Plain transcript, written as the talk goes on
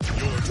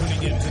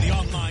tuning in to the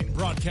online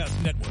broadcast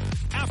network,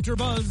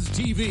 AfterBuzz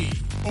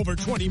TV. Over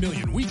 20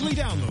 million weekly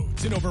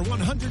downloads in over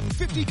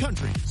 150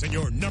 countries, and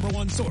your number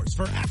one source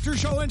for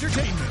after-show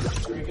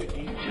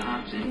entertainment.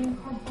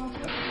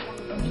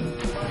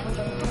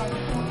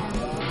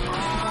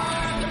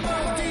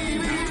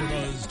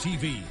 AfterBuzz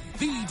TV,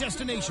 the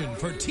destination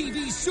for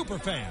TV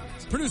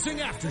superfans. Producing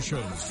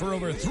aftershows for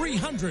over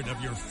 300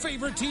 of your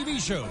favorite TV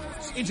shows.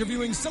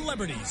 Interviewing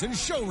celebrities and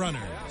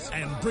showrunners.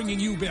 And bringing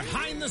you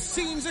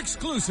behind-the-scenes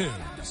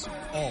exclusives.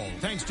 All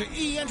thanks to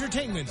E!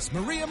 Entertainment's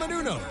Maria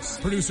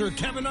Menounos, producer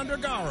Kevin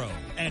Undergaro,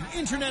 and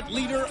internet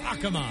leader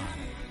Akamai.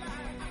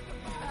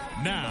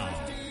 Now,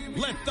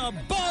 let the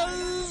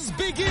buzz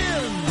begin!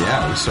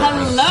 Yeah,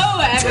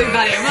 Hello,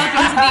 everybody.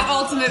 Welcome to The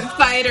Ultimate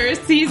Fighter,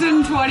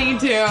 Season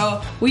 22.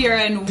 We are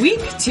in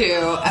Week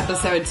 2,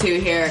 Episode 2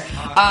 here.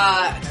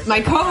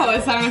 My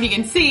co-hosts, I don't know if you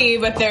can see,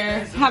 but they're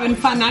having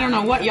fun. I don't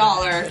know what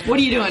y'all are. What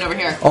are you doing over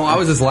here? Oh, I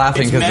was just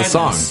laughing because the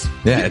song.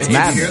 Yeah, it's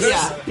madness.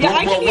 Yeah,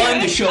 I can hear one,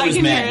 it. the show is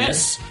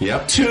madness.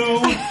 Yep. 2, the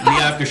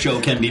after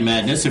show can be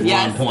madness if we're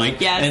on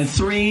point. Yes. And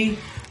 3,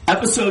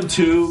 Episode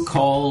 2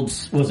 called,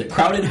 what was it,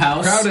 Crowded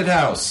House? Crowded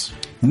House.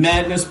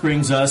 Madness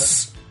brings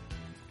us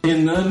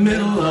in the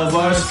middle of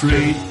our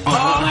street.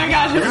 Oh my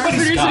gosh, our Everybody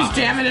producer's stop.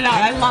 jamming it out.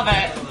 I love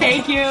it.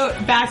 Thank you.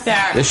 Back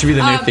there. This should be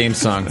the new theme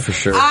song for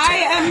sure. I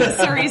am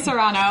Suri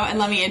Serrano, and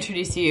let me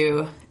introduce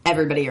you,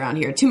 everybody around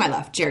here. To my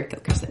left, Jared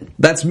Kilkerson.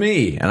 That's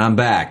me, and I'm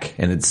back,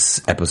 and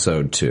it's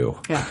Episode 2.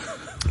 Yeah.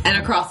 And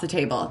across the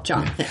table,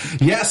 Jonathan.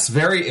 Yes,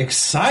 very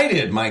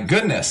excited. My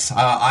goodness.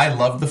 I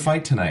loved the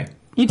fight tonight.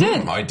 You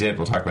did. I did.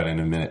 We'll talk about it in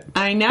a minute.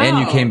 I know. And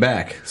you came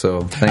back,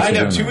 so thanks I for know,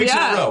 doing 2 that. weeks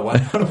Yeah. in a row.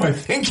 What am I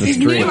thinking?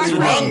 dream. What's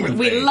wrong with me?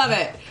 We love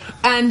it.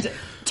 And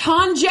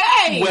Tom J.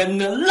 When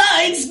the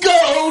lights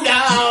go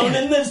down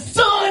and the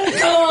sun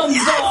comes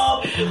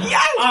up.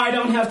 Yes! I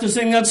don't have to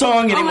sing that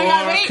song Oh my God,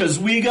 anymore wait. because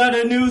we got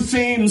a new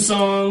theme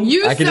song.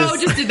 You I can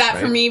just did that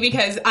for me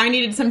because I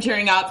needed some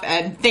cheering up,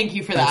 and thank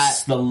you for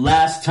That's that. the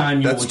last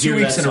time you That's will 2 hear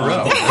weeks that in a song.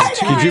 row. That's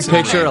 2 Did weeks you in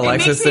a picture row.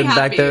 Alexa makes me sitting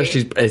back there?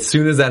 happy. As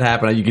soon as that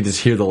happened, you could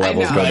just hear the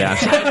levels know. go down.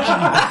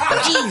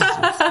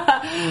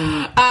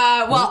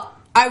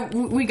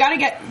 We got to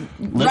get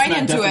right not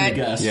into deafen it the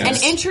guests. and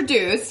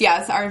introduce,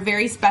 our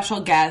very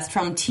special guest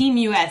from Team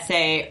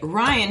USA,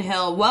 Ryan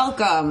Hill.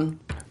 Welcome.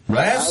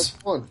 Raz?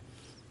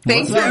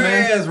 Thanks There for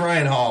he is,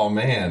 Ryan Hall,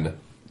 man.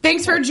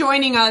 Thanks for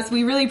joining us.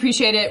 We really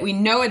appreciate it. We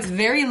know it's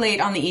very late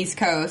on the East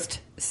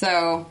Coast,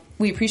 so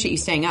we appreciate you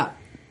staying up.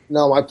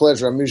 No, my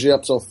pleasure. I'm usually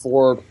up till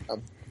 4,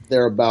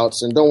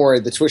 thereabouts. And don't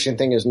worry, the twitching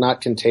thing is not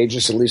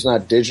contagious, at least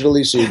not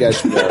digitally, so you guys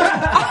should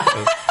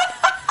know.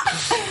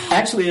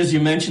 Actually, as you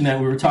mentioned that,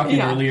 we were talking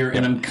Yeah. earlier,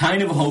 and I'm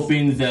kind of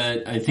hoping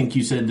that, I think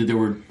you said that there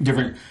were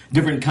different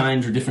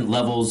kinds or different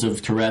levels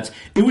of Tourette's.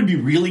 It would be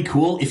really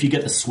cool if you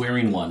get the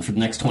swearing one for the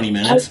next 20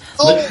 minutes.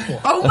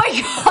 Oh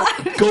my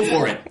God! Go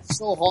for it.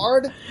 So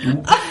hard.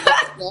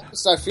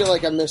 I feel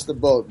like I missed the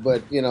boat,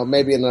 but,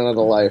 maybe in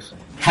another life.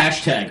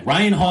 Hashtag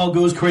Ryan Hall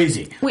goes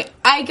crazy. Wait,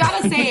 I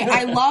gotta say,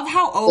 I love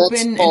how open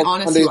and called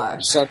honest Monday you are.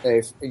 through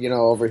Sunday,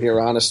 over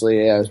here,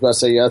 honestly. Yeah, I was about to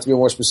say, you have to be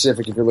more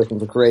specific if you're looking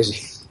for crazy.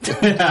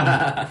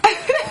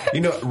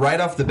 Right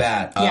off the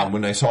bat, Yeah.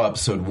 when I saw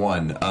episode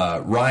 1,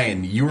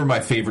 Ryan, you were my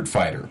favorite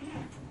fighter.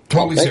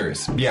 Totally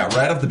serious. Yeah,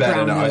 right off the bat.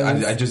 Brown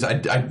And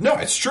nose. no,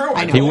 it's true.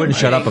 I know. He wouldn't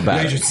shut up about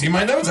You it. should see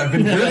my notes. I've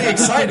been really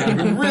excited. I've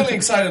been really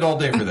excited all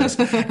day for this.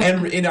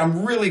 And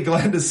I'm really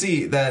glad to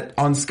see that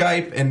on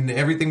Skype and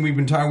everything we've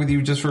been talking with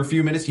you just for a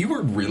few minutes, you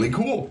were really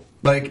cool.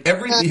 Like,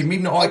 everything,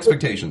 meeting all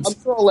expectations. I'm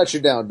sure I'll let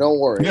you down. Don't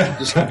worry. Yeah.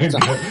 Just- All right,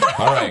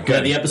 Yeah,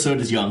 good. the episode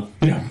is young.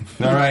 Yeah.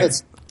 All right.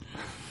 It's-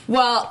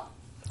 Well,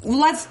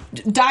 let's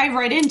dive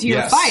right into your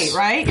Yes. fight,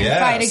 right? Your Yes.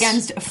 fight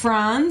against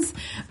Franz.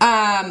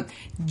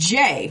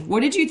 Jay, what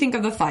did you think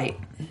of the fight?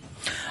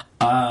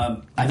 I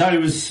thought it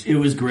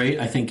was great.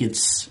 I think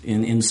it's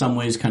in some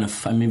ways kind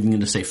of, I'm even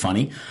going to say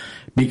funny,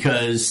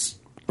 because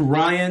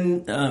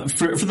Ryan,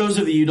 for those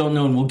of you who don't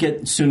know, and we'll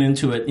get soon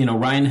into it,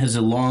 Ryan has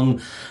a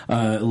long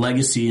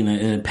legacy and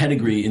a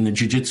pedigree in the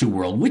jiu-jitsu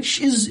world, which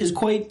is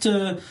quite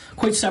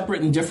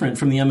separate and different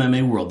from the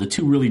MMA world. The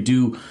two really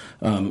do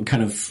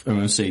kind of, I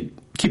want to say,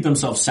 keep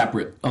themselves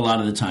separate a lot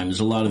of the time. There's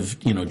a lot of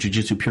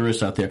jiu-jitsu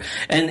purists out there,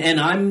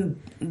 and I'm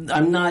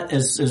not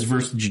as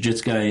versed a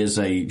jiu-jitsu guy as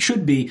I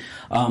should be.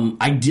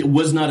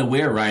 Was not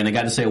aware, Ryan. I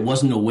got to say, I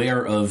wasn't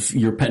aware of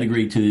your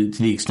pedigree to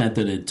the extent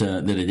that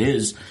it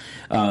is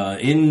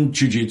in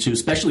jiu-jitsu,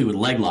 especially with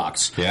leg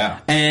locks. Yeah.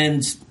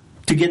 And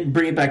to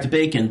bring it back to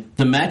Bacon,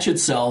 the match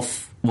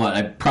itself,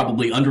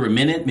 probably under a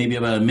minute, maybe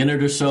about a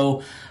minute or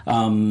so.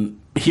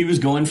 He was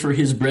going for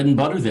his bread and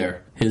butter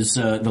there.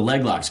 The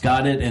leg locks,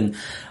 got it, and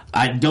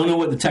I don't know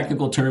what the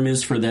technical term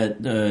is for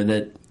that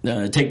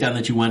takedown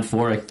that you went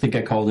for. I think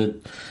I called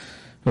it.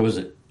 What was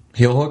it?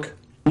 Heel hook?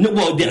 No,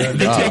 well, the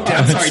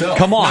takedown. Sorry,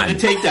 Come on. not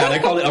the takedown. I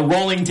called it a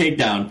rolling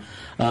takedown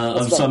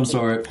of some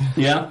sort.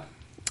 Yeah,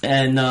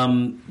 and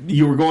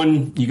you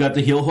got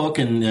the heel hook,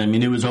 and I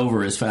mean it was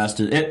over as fast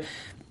as it.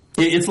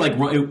 It's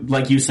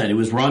like you said, it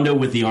was Rondo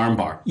with the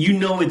armbar. You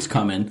know it's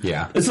coming.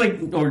 Yeah. It's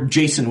or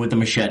Jason with the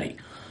machete.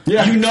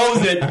 You know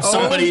that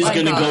somebody's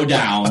going to go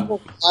down. More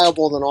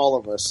reliable than all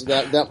of us.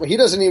 That he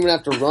doesn't even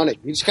have to run it.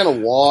 He just kind of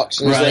walks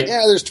and he's like,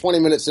 yeah, there's 20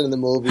 minutes into the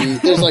movie.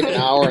 There's like an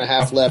hour and a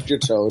half left. You're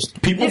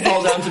toast. People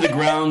fall down to the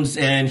ground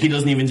and he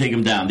doesn't even take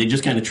them down. They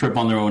just kind of trip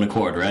on their own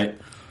accord, right?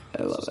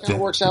 I love it. It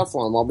works out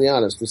for him. I'll be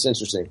honest. It's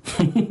interesting.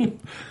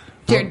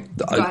 Jared,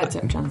 go ahead,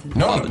 sir, Jonathan.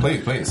 No,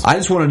 please. I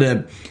just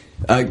wanted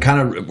to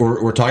kind of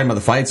we're talking about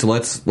the fight, so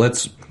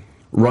let's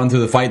run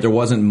through the fight. There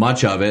wasn't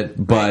much of it,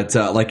 but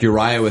like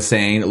Uriah was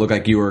saying, it looked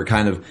like you were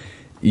kind of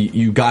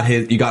you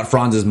got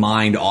Franz's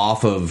mind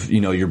off of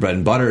your bread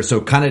and butter.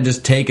 So kind of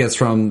just take us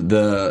from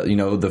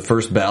the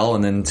first bell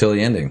and then until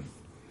the ending.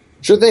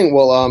 Sure thing.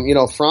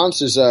 Well,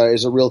 Franz is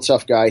a real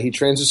tough guy. He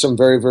trains with some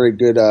very, very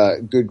good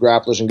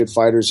grapplers and good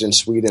fighters in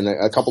Sweden.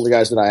 A couple of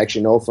guys that I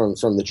actually know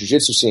from the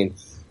jiu-jitsu scene.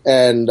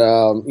 And,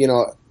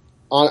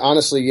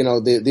 honestly,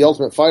 the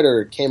Ultimate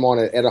Fighter came on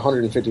at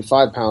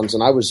 155 pounds,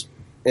 and I was,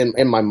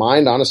 in my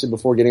mind, honestly,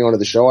 before getting onto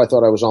the show, I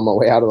thought I was on my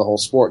way out of the whole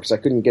sport because I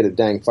couldn't get a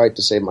dang fight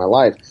to save my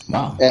life.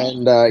 Wow.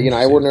 And,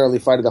 I ordinarily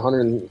fight at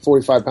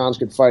 145 pounds,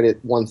 could fight at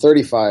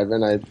 135.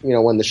 And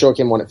when the show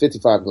came on at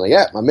 55, I'm like,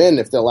 yeah, I'm in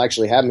if they'll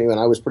actually have me. And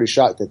I was pretty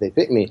shocked that they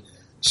picked me.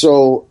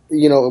 So,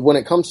 when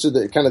it comes to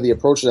the kind of the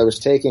approach that I was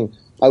taking,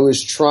 I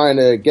was trying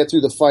to get through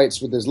the fights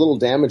with as little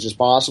damage as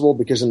possible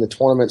because in the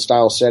tournament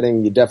style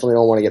setting, you definitely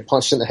don't want to get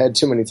punched in the head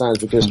too many times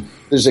because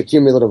there's a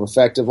cumulative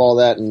effect of all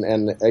that.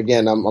 And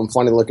again, I'm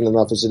funny looking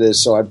enough as it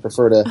is, so I'd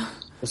prefer to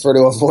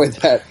avoid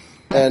that.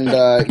 And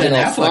Ben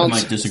Affleck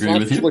might disagree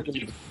with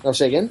you.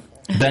 Say again?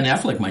 Ben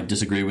Affleck might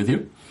disagree with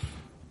you.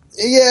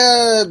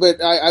 Yeah,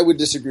 but I would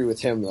disagree with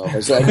him, though,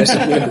 as I guess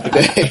at the end of the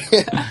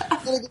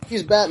day.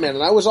 He's Batman,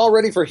 and I was all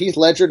ready for Heath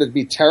Ledger to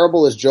be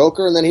terrible as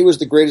Joker, and then he was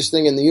the greatest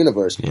thing in the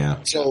universe. Yeah.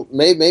 So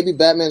maybe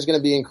Batman's going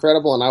to be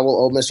incredible, and I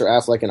will owe Mr.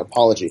 Affleck an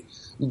apology.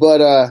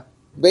 But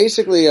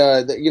basically,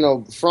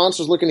 Franz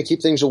was looking to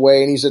keep things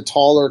away, and he's a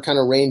taller, kind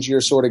of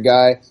rangier sort of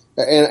guy.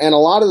 And a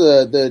lot of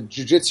the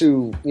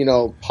jiu-jitsu,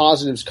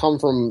 positives come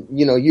from,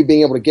 you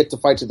being able to get the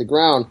fight to the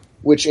ground,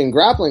 which in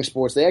grappling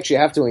sports, they actually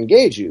have to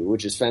engage you,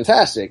 which is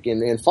fantastic.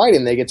 In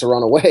fighting, they get to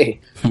run away,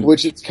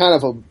 which is kind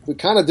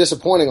of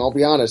disappointing, I'll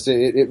be honest.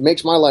 It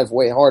makes my life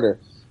way harder.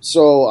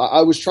 So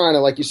I was trying to,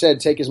 like you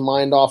said, take his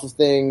mind off of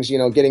things,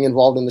 getting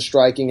involved in the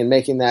striking and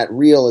making that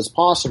real as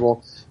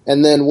possible.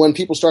 And then when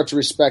people start to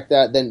respect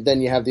that,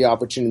 then you have the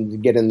opportunity to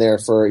get in there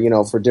for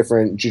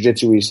different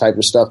jiu-jitsu-y type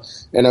of stuff.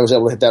 And I was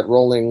able to hit that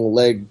rolling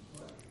leg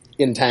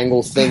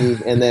entangle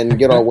thing and then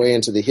get our way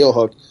into the heel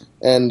hook.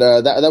 And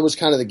that was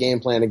kind of the game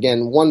plan.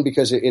 Again, one,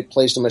 because it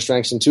plays to my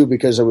strengths, and two,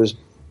 because I was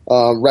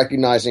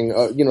recognizing,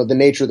 the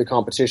nature of the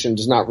competition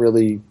does not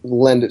really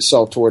lend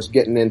itself towards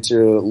getting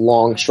into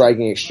long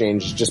striking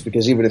exchanges, just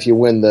because even if you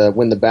win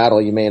the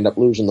battle, you may end up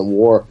losing the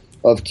war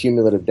of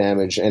cumulative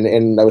damage.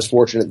 And I was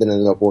fortunate that it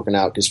ended up working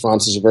out because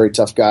Franz is a very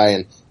tough guy,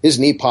 and his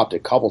knee popped a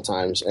couple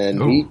times,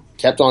 and he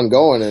kept on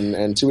going,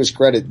 and to his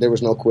credit, there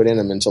was no quit in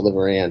him until the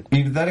very end.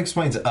 That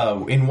explains,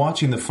 in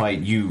watching the fight,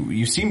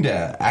 you seem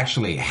to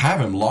actually have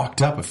him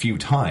locked up a few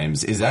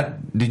times.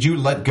 Did you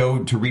let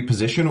go to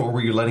reposition, or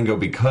were you letting go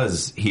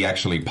because he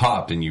actually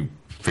popped and you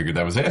figured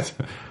that was it?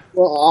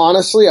 Well,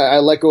 honestly, I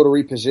let go to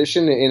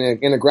reposition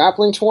in a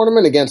grappling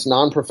tournament against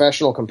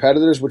non-professional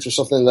competitors, which is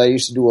something that I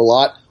used to do a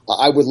lot.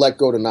 I would let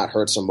go to not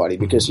hurt somebody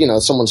because,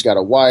 someone's got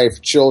a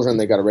wife, children,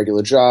 they got a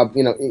regular job.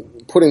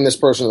 Putting this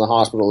person in the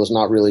hospital is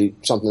not really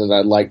something that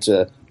I'd like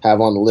to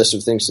have on the list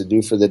of things to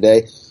do for the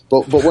day.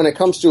 But when it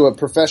comes to a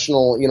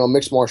professional,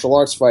 mixed martial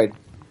arts fight,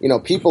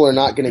 people are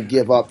not going to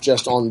give up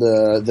just on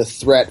the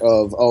threat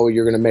of,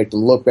 you're going to make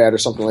them look bad or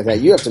something like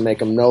that. You have to make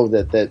them know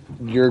that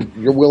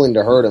you're willing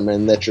to hurt them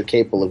and that you're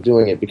capable of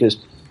doing it because,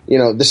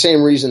 the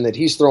same reason that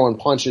he's throwing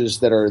punches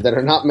that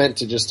are not meant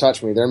to just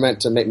touch me. They're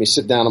meant to make me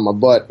sit down on my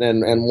butt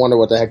and wonder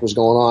what the heck was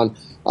going on.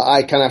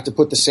 I kind of have to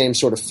put the same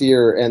sort of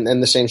fear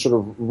and the same sort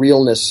of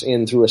realness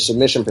in through a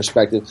submission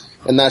perspective,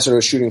 and that's what I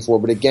was shooting for.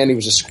 But again, he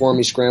was a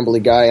squirmy,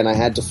 scrambly guy, and I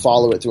had to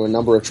follow it through a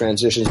number of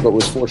transitions, but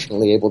was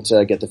fortunately able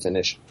to get the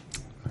finish.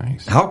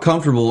 Nice. How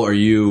comfortable are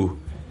you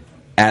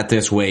at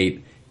this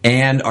weight,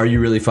 and are you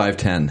really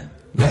 5'10"?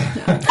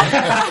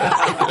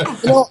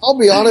 I'll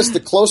be honest, the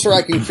closer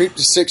I can creep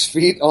to 6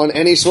 feet on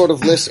any sort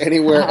of list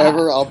anywhere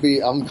ever,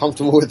 I'm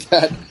comfortable with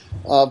that.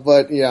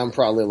 But yeah, I'm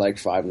probably like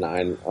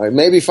 5'9",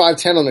 maybe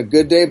 5'10" on a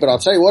good day, but I'll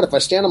tell you what, if I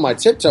stand on my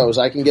tiptoes,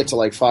 I can get to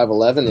like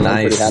 5'11", and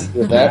I'm pretty happy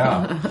with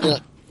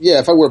that. Yeah,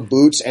 if I wear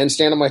boots and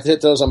stand on my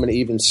tiptoes, I'm an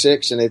even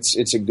 6, and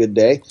it's a good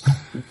day.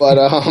 But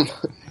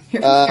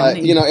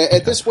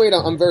at this weight,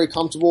 I'm very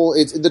comfortable.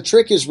 The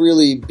trick is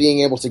really being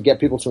able to get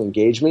people to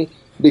engage me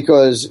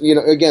because,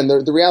 again,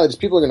 the reality is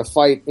people are going to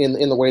fight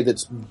in the way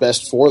that's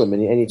best for them,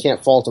 and you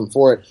can't fault them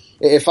for it.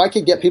 If I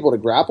could get people to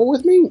grapple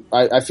with me,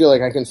 I feel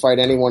like I can fight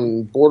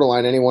anyone,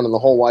 borderline anyone in the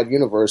whole wide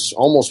universe,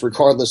 almost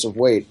regardless of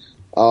weight.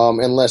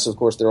 Unless, of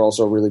course, they're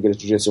also really good at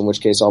jiu-jitsu, in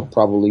which case I'll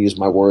probably use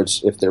my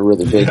words if they're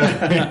really big.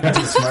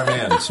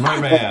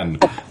 Smart man.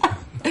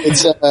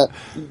 It's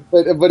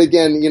but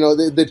again,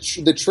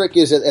 the trick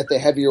is at the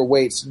heavier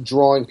weights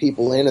drawing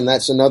people in, and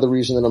that's another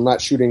reason that I'm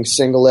not shooting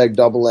single leg,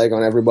 double leg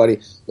on everybody,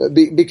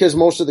 because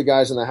most of the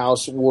guys in the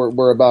house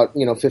were about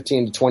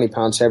 15 to 20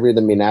 pounds heavier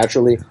than me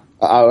naturally.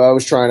 I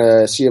was trying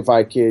to see if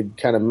I could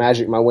kind of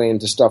magic my way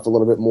into stuff a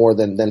little bit more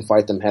than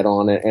fight them head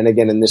on. And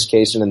again, in this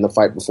case and in the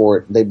fight before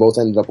it, they both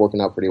ended up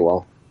working out pretty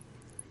well.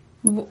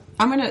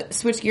 I'm going to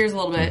switch gears a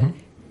little bit,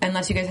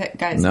 unless you guys have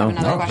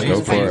another question.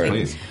 Go for it.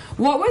 Please.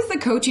 What was the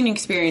coaching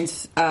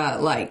experience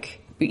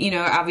like?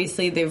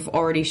 Obviously they've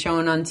already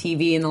shown on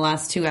TV in the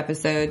last 2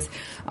 episodes,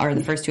 or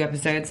the first 2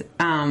 episodes,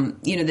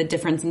 the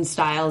difference in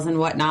styles and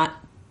whatnot.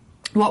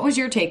 What was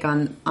your take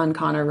on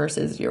Connor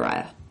versus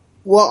Uriah?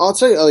 Well, I'll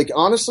tell you,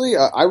 honestly,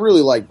 I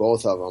really like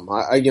both of them.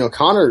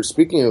 Connor,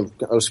 speaking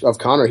of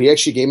Connor, he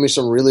actually gave me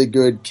some really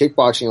good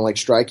kickboxing,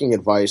 striking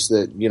advice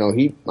that,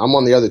 I'm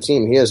on the other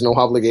team. He has no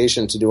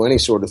obligation to do any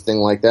sort of thing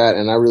like that.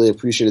 And I really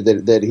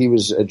appreciated that he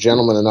was a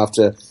gentleman enough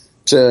to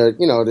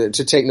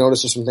take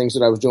notice of some things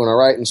that I was doing all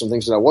right and some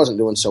things that I wasn't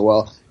doing so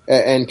well,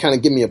 and kind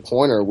of give me a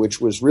pointer,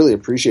 which was really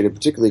appreciated,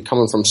 particularly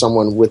coming from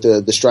someone with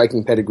the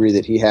striking pedigree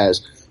that he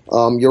has.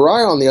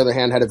 Uriah, on the other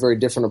hand, had a very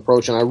different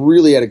approach, and I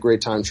really had a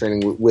great time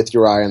training with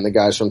Uriah and the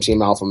guys from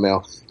Team Alpha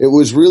Male. It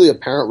was really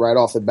apparent right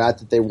off the bat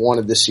that they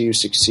wanted to see you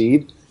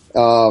succeed.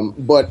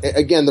 But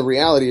again, the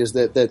reality is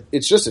that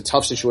it's just a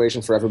tough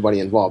situation for everybody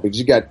involved, because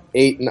you got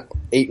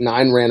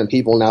 9 random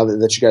people now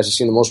that you guys have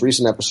seen the most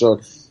recent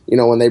episode.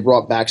 When they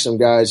brought back some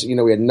guys,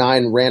 we had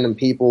 9 random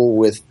people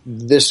with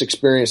this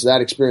experience,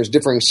 that experience,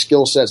 differing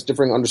skill sets,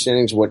 differing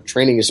understandings of what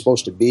training is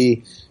supposed to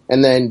be.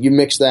 And then you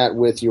mix that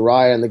with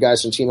Uriah and the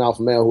guys from Team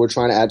Alpha Male who are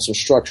trying to add some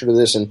structure to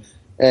this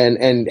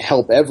and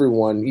help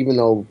everyone, even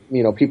though,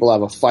 people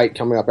have a fight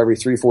coming up every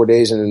 3-4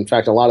 days. And in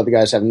fact, a lot of the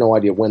guys have no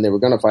idea when they were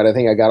going to fight. I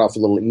think I got off a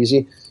little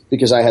easy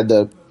because at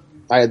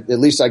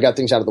least I got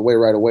things out of the way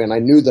right away, and I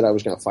knew that I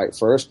was going to fight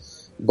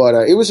first.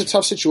 But it was a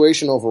tough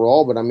situation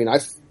overall. But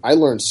I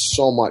learned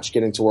so much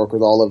getting to work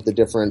with all of the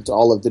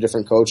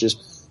different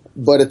coaches.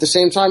 But at the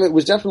same time, it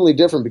was definitely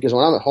different because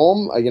when I'm at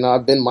home,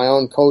 I've been my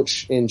own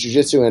coach in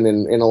jiu-jitsu and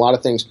in a lot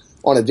of things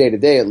on a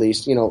day-to-day at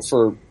least,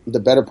 for the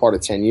better part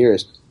of 10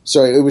 years.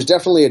 So it was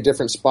definitely a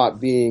different spot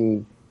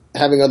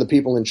having other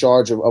people in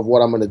charge of what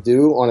I'm going to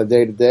do on a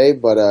day-to-day.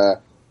 But,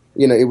 I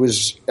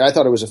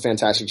thought it was a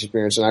fantastic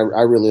experience, and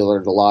I really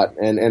learned a lot.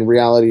 And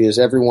reality is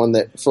everyone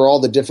for all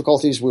the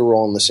difficulties, we were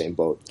all in the same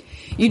boat.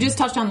 You just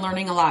touched on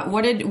learning a lot.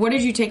 What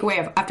did you take away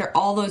after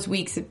all those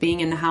weeks of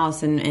being in the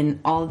house and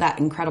all of that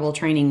incredible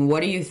training?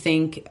 What do you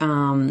think?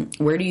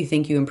 Where do you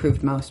think you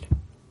improved most?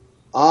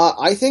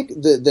 I think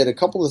that a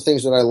couple of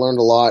things that I learned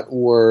a lot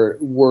were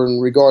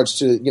in regards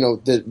to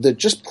the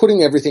just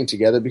putting everything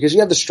together, because you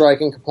have the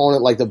striking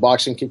component, like the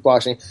boxing,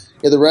 kickboxing,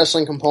 you have the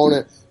wrestling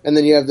component, and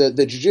then you have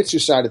the jiu-jitsu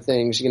side of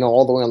things,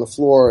 all the way on the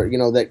floor,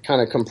 that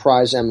kind of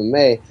comprise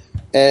MMA,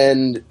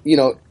 and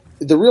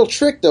the real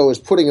trick, though, is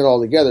putting it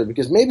all together,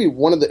 because maybe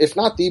one of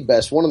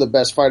the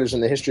best fighters in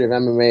the history of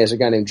MMA is a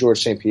guy named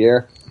Georges St.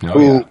 Pierre,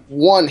 who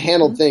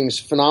handled things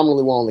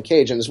phenomenally well in the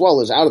cage and as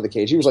well as out of the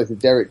cage. He was like the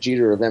Derek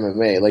Jeter of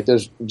MMA.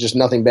 There's just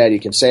nothing bad you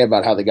can say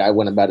about how the guy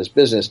went about his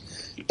business.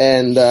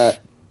 And the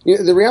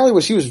reality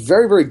was he was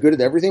very, very good at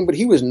everything, but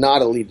he was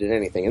not elite at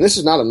anything. And this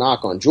is not a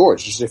knock on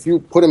George. Just if you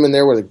put him in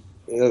there with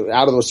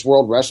out of this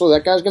world wrestler,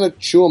 that guy's going to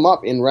chew him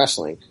up in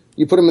wrestling.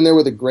 You put him in there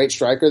with a great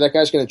striker, that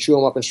guy's going to chew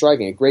him up in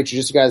striking. A great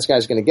jiu-jitsu guy, this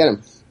guy's going to get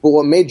him. But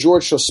what made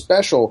George so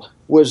special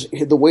was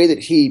the way that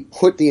he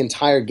put the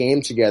entire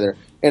game together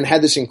and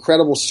had this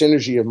incredible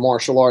synergy of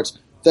martial arts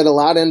that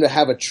allowed him to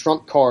have a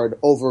trump card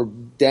over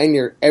dang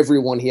near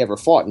everyone he ever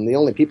fought. And the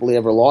only people he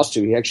ever lost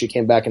to, he actually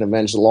came back and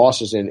avenged the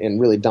losses in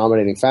really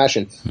dominating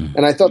fashion.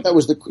 And I thought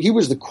he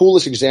was the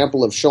coolest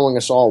example of showing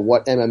us all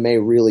what MMA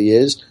really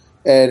is.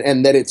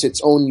 And that it's its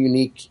own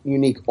unique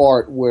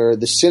art where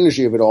the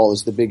synergy of it all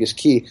is the biggest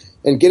key.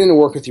 And getting to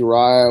work with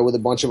Uriah, with a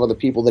bunch of other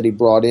people that he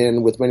brought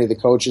in, with many of the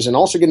coaches, and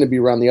also getting to be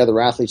around the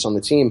other athletes on the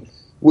team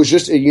was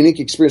just a unique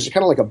experience. It's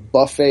kind of like a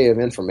buffet of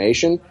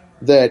information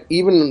that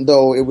even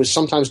though it was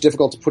sometimes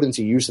difficult to put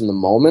into use in the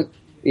moment,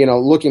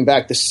 looking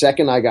back, the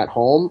second I got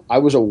home, I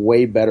was a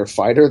way better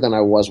fighter than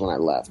I was when I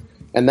left.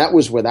 And that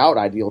was without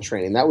ideal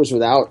training. That was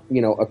without,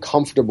 a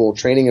comfortable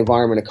training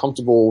environment, a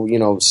comfortable,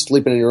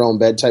 sleeping in your own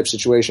bed type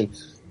situation.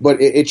 But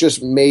it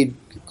just made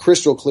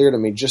crystal clear to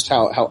me just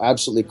how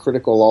absolutely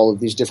critical all of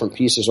these different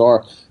pieces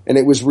are. And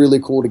it was really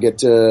cool to get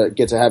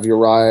to have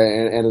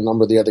Uriah and a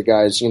number of the other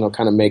guys,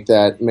 kind of make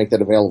that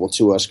available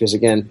to us. Because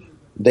again,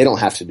 they don't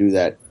have to do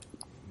that.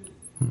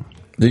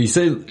 You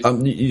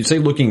say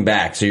looking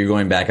back, so you're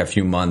going back a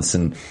few months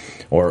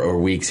or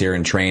weeks here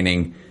in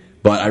training.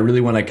 But I really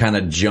want to kind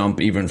of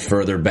jump even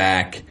further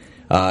back.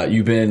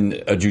 You've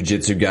been a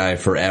jiu-jitsu guy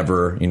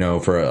forever,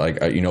 for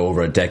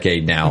over a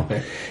decade now.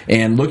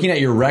 And looking at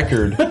your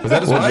record, was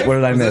that his wife? What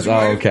did I miss?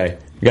 Oh, okay.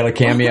 You got a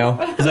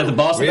cameo. Is that the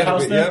boss of the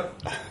house then?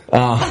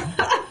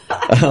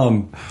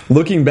 Yep.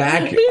 Looking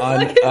back,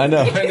 I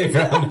know.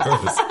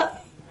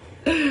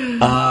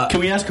 Can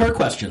we ask her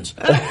questions?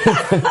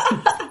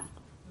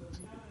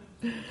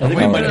 I think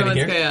we might get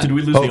it here. Did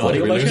we lose the audio?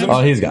 Did we lose him?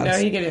 Oh, he's got No, us.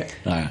 he can hear.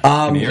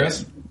 Can you hear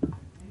us?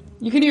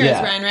 You can hear Yeah.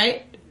 us, Ryan,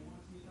 right?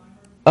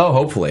 Oh,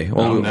 hopefully.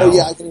 Well, no. Oh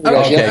yeah, I can hear you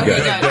guys. Okay, Yeah.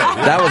 good.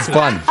 That was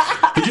fun.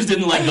 He just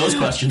didn't like those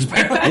questions,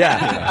 apparently.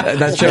 Yeah,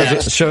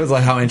 that shows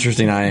like how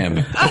interesting I am.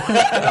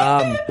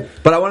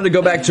 But I wanted to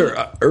go back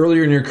to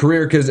earlier in your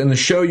career, because in the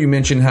show you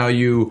mentioned how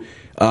you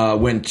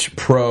went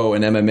pro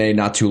in MMA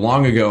not too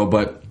long ago,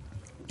 but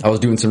I was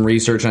doing some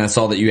research and I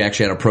saw that you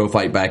actually had a pro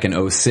fight back in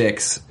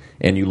 2006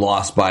 and you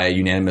lost by a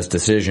unanimous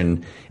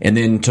decision, and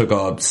then took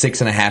a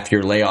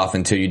 6.5-year layoff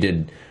until you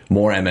did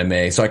more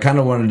MMA. So I kind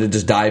of wanted to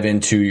just dive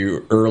into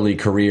your early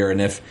career, and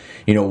if,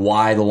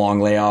 why the long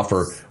layoff,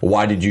 or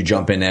why did you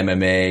jump in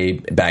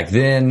MMA back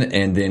then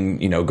and then,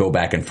 go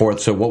back and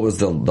forth? So what was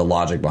the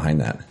logic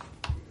behind that?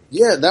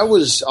 Yeah,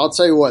 I'll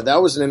tell you what,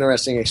 that was an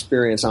interesting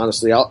experience,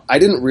 honestly. I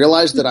didn't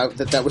realize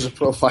that was a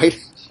pro fight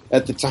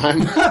at the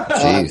time.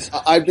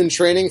 Jeez. I've been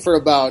training for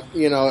about,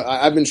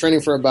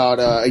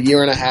 a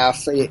year and a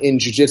half in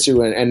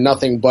jiu-jitsu and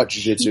nothing but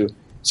jiu-jitsu.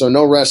 So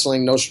no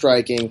wrestling, no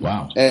striking.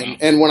 Wow.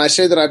 And when I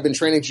say that I've been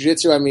training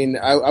jiu-jitsu, I mean,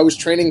 I was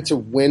training to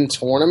win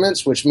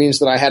tournaments, which means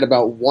that I had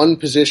about one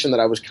position that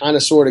I was kind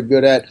of sort of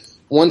good at,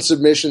 one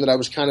submission that I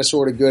was kind of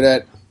sort of good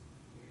at.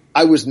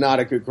 I was not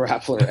a good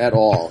grappler at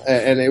all.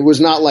 And it was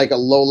not like a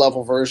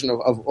low-level version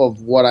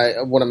of what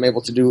I'm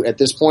able to do at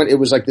this point. It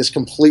was like this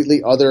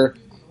completely other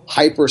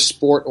hyper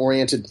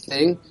sport-oriented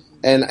thing.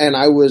 And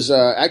I was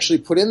actually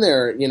put in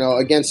there,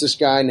 against this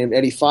guy named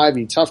Eddie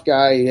Fivey, tough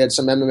guy. He had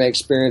some MMA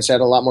experience,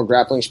 had a lot more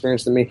grappling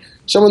experience than me.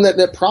 Someone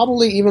that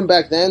probably even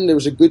back then there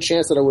was a good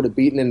chance that I would have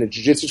beaten in a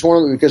jiu-jitsu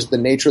tournament because of the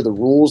nature of the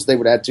rules. They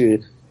would have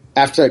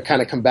to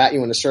kind of combat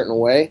you in a certain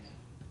way.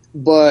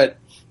 But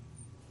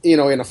in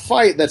a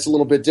fight, that's a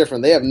little bit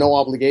different. They have no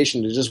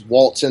obligation to just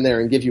waltz in there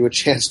and give you a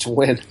chance to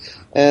win.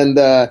 And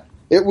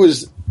it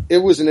was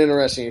an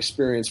interesting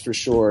experience for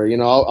sure.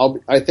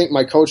 I think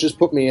my coaches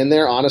put me in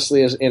there,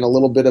 honestly, as in a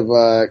little bit of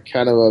a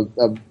kind of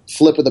a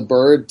flip of the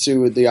bird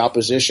to the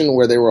opposition,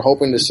 where they were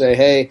hoping to say,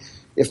 hey,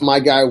 if my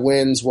guy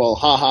wins, well,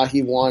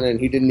 he won and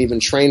he didn't even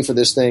train for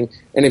this thing.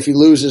 And if he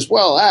loses,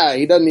 well,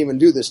 he doesn't even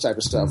do this type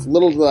of stuff.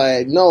 Little did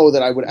I know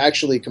that I would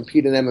actually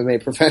compete in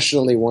MMA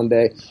professionally one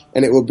day,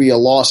 and it would be a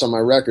loss on my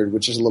record,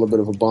 which is a little bit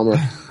of a bummer.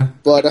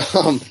 But,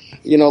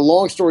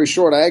 long story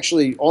short, I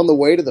actually, on the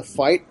way to the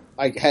fight,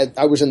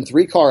 I was in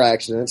 3 car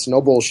accidents,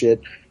 no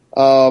bullshit,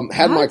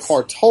 had my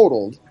car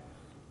totaled.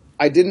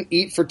 I didn't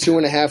eat for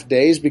 2.5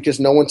 days because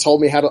no one told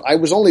me how to. I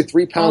was only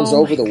 3 pounds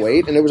over the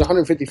weight, and it was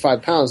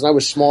 155 pounds, and I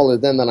was smaller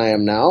then than I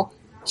am now.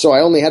 So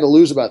I only had to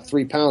lose about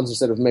 3 pounds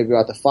instead of maybe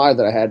about the 5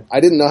 that I had.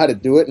 I didn't know how to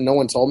do it, and no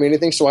one told me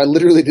anything. So I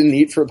literally didn't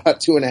eat for about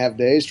 2.5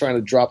 days trying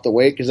to drop the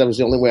weight because that was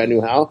the only way I knew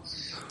how.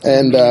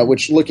 And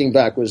which, looking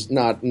back, was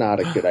not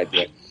a good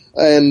idea.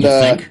 And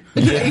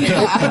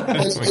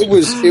it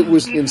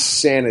was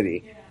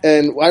insanity.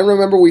 And I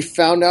remember we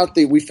found out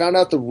the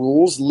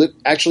rules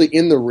actually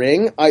in the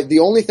ring. The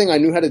only thing I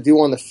knew how to do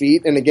on the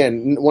feet, and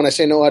again, when I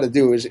say know how to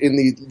do, is in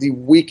the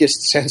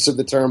weakest sense of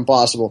the term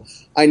possible.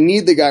 I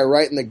kneed the guy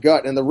right in the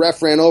gut, and the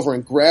ref ran over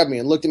and grabbed me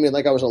and looked at me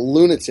like I was a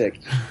lunatic.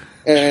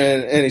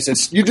 And he said,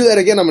 "You do that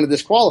again, I'm going to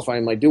disqualify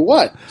him." I'm like, "Do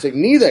what?" He's like,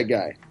 "Knee that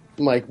guy."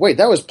 I'm like, wait,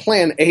 that was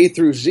plan A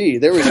through Z.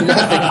 There was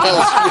nothing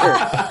else here.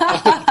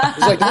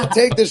 He's like, "Don't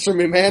take this from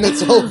me, man.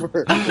 It's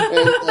over."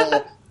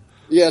 And,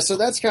 yeah, so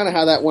that's kind of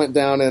how that went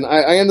down. And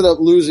I ended up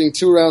losing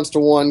 2 rounds to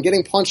 1,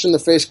 getting punched in the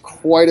face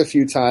quite a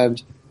few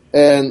times.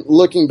 And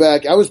looking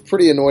back, I was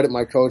pretty annoyed at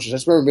my coaches. I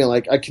just remember being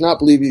like, I cannot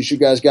believe you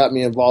guys got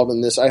me involved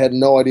in this. I had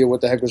no idea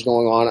what the heck was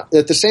going on.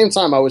 At the same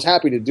time, I was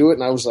happy to do it.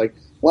 And I was like,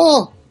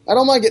 well, I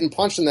don't mind getting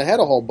punched in the head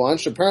a whole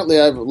bunch. Apparently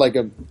I have like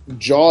a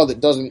jaw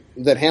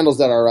that handles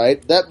that all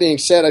right. That being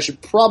said, I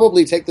should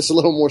probably take this a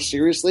little more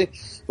seriously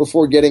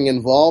before getting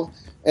involved.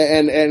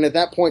 And at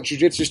that point,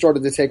 jiu-jitsu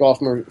started to take off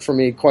for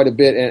me quite a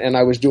bit, and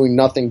I was doing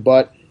nothing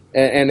but.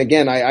 And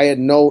again, I had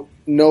no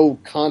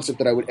concept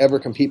that I would ever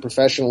compete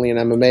professionally in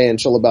MMA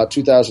until about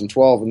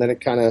 2012, and then it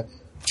kind of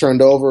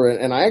turned over.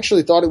 And I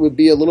actually thought it would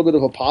be a little bit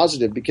of a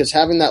positive, because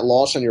having that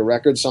loss on your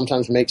record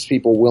sometimes makes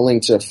people willing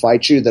to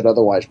fight you that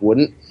otherwise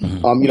wouldn't.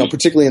 Mm-hmm.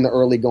 Particularly in the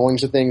early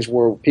goings of things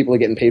where people are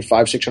getting paid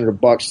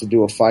 $500-$600 to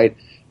do a fight.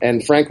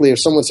 And frankly, if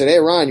someone said, "Hey,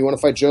 Ryan, you want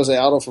to fight Jose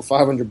Aldo for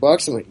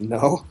 $500?" I'm like,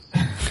 no.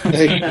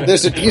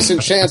 There's a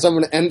decent chance I'm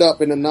going to end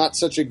up in a not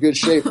such a good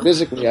shape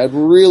physically. I'd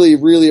really,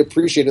 really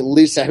appreciate at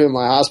least having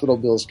my hospital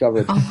bills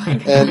covered.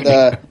 And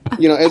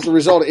as a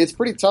result, it's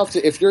pretty tough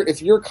to if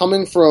you're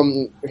coming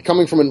from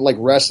like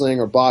wrestling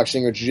or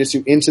boxing or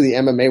jiu-jitsu into the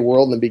MMA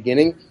world in the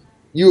beginning.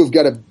 You have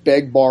got to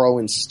beg, borrow,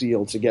 and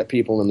steal to get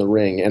people in the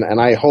ring. And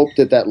I hoped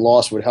that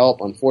loss would help.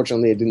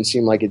 Unfortunately, it didn't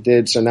seem like it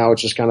did. So now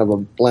it's just kind of a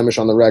blemish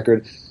on the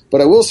record. But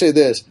I will say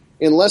this,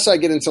 unless I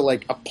get into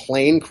like a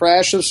plane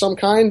crash of some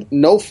kind,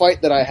 no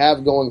fight that I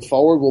have going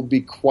forward will be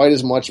quite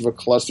as much of a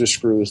cluster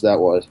screw as that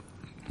was.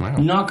 Wow.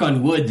 Knock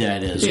on wood,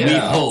 that is. Yeah. We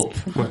hope.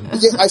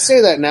 Yeah, I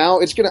say that now.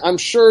 I'm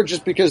sure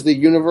just because the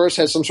universe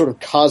has some sort of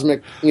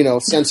cosmic,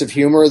 sense of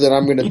humor that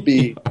I'm going to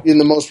be in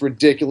the most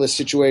ridiculous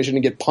situation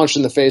and get punched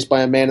in the face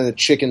by a man in a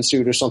chicken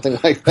suit or something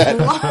like that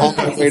on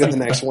my way to the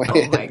next win.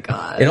 Oh my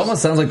god! It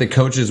almost sounds like the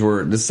coaches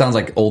were. This sounds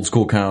like old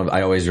school kind of.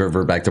 I always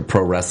revert back to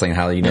pro wrestling.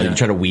 How you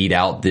try to weed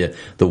out the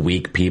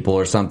weak people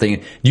or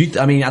something. I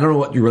don't know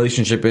what your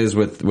relationship is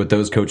with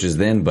those coaches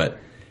then, but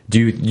do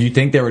you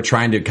think they were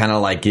trying to kind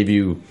of like give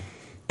you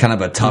kind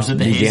of a tough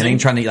beginning,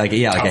 trying to like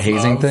a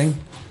hazing thing?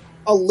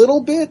 A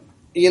little bit,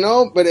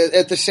 but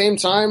at the same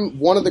time,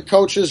 one of the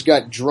coaches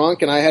got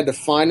drunk and I had to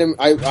find him.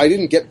 I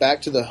didn't get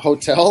back to the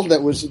hotel that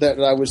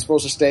I was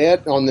supposed to stay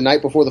at on the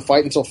night before the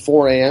fight until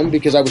 4 a.m.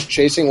 because I was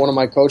chasing one of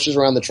my coaches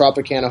around the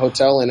Tropicana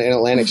Hotel in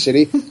Atlantic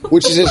City,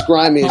 which is as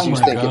grimy as you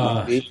think it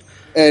would be.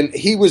 And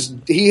he was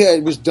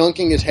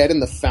dunking his head in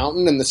the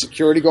fountain, and the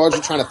security guards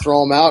were trying to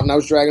throw him out, and I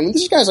was dragging him.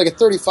 This guy's like a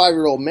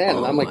 35-year-old man,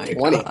 and I'm like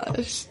 20.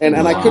 And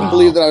I couldn't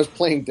believe that I was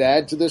playing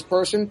dad to this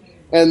person.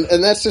 And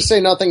that's to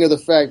say nothing of the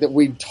fact that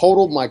we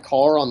totaled my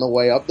car on the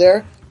way up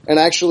there, and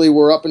actually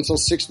were up until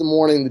 6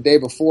 a.m. the day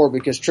before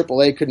because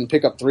AAA couldn't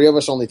pick up 3 of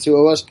us, only 2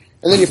 of us.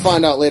 And then you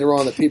find out later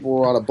on that people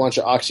were on a bunch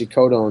of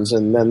oxycodones,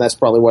 and then that's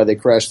probably why they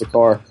crashed the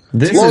car.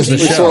 This is the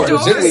show.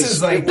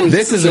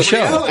 This is a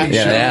show.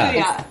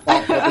 Yeah.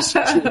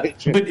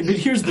 But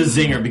here's the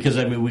zinger, because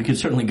we could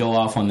certainly go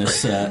off on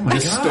this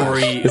this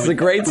story. It's a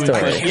great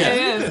story.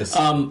 Yeah.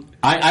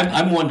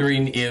 I'm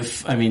wondering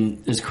if,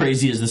 as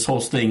crazy as this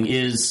whole thing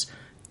is,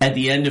 at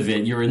the end of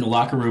it, you're in the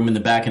locker room in the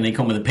back, and they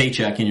come with a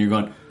paycheck, and you're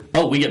going,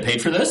 "Oh, we get paid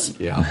for this?"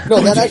 Yeah.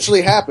 No, that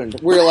actually happened.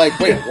 We were like,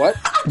 wait, what?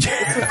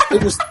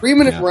 It was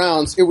 3-minute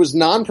rounds. It was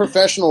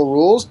non-professional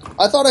rules.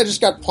 I thought I just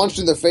got punched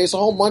in the face a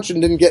whole bunch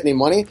and didn't get any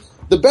money.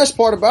 The best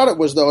part about it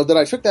was, though, that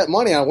I took that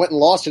money and I went and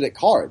lost it at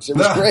cards. It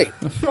was great.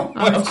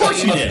 Of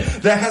course you did.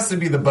 That has to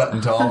be the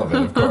button to all of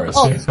it, of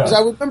course. Because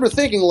I remember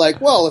thinking,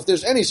 if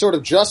there's any sort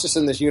of justice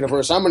in this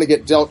universe, I'm going to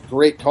get dealt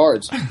great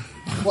cards.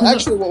 Well,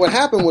 actually, what would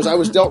happen was I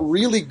was dealt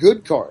really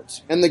good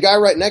cards, and the guy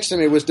right next to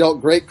me was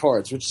dealt great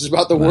cards, which is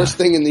about the worst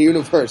thing in the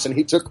universe, and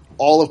he took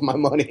all of my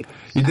money.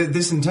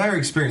 This entire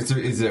experience,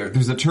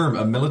 there's a term,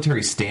 a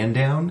military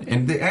stand-down,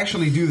 and they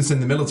actually do this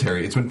in the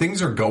military. It's when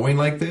things are going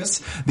like this,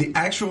 the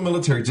actual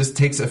military just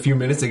takes a few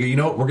minutes. They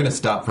go, we're going to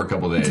stop for a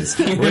couple of days.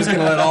 We're just going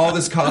to let all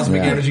this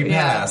cosmic energy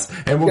pass,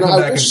 and we'll come back and fight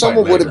later. I wish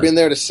someone would have been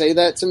there to say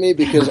that to me,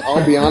 because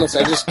I'll be honest,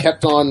 I just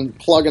kept on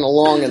plugging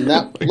along, and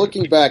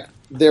looking back,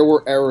 there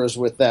were errors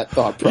with that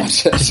thought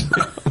process.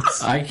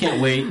 I can't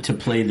wait to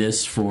play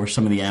this for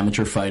some of the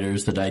amateur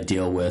fighters that I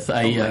deal with.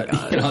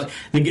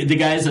 The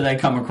guys that I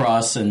come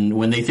across, and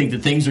when they think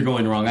that things are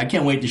going wrong, I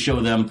can't wait to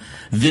show them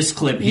this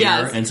clip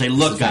here and say,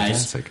 "Look,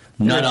 guys,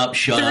 nut up,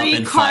 shut up, and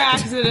 3 car fight."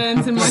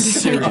 accidents and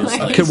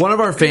Seriously. Could one of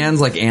our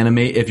fans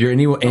animate? If you're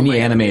any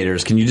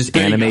animators, can you just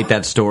animate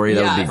that story?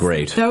 That would be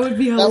great. That would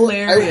be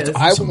hilarious.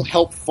 I will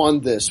help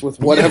fund this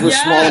with whatever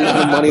small amount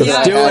of money.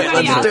 Let's do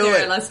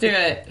it. Let's do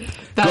it.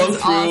 Go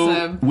through,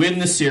 awesome. win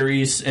the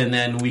series, and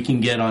then we can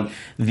get on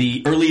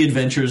the early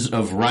adventures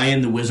of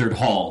Ryan the Wizard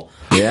Hall.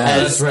 Yeah,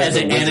 as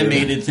an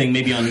animated thing,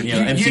 maybe on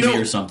MTV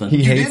or something.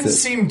 You didn't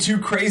seem too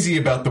crazy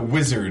about the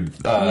wizard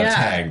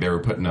tag they were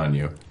putting on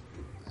you.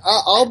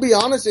 I'll be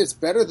honest, it's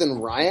better than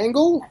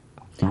Ryangle.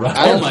 Right.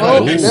 I don't know.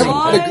 I've never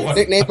had a good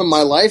nickname in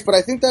my life, but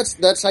I think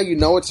that's how you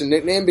know it's a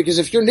nickname, because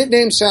if your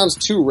nickname sounds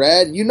too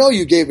rad,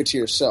 you gave it to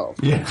yourself.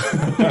 Yeah.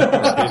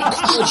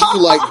 You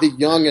like the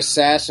young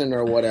assassin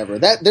or whatever.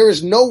 There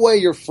is no way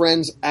your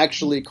friends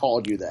actually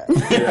called you that.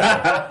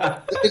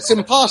 Yeah. It's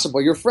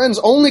impossible. Your friends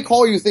only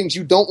call you things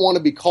you don't want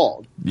to be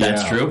called.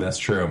 That's true. That's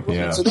true.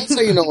 Yeah. So that's how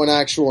you know an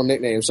actual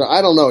nickname. So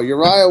I don't know.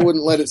 Uriah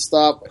wouldn't let it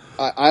stop.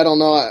 I don't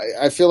know.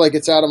 I feel like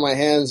it's out of my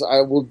hands. I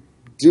will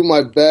do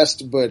my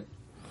best, but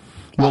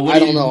I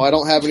don't know. I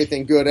don't have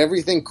anything good.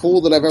 Everything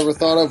cool that I've ever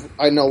thought of,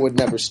 I know would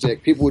never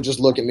stick. People would just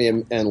look at me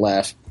and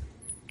laugh.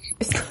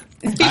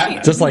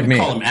 Just like me.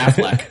 Call him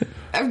Affleck.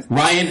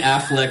 Ryan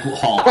Affleck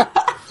Hall.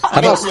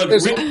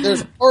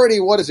 There's already,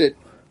 what is it,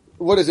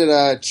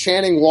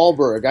 Channing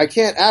Wahlberg. I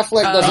can't,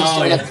 Affleck doesn't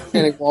stand up to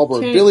Channing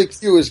Wahlberg. Billy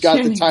Q has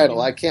got the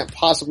title. I can't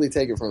possibly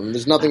take it from him.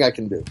 There's nothing I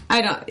can do.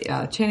 I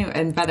don't, Channing,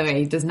 and by the way,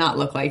 he does not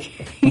look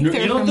like You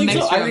don't think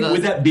so? I think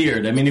with that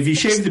beard. I mean, if you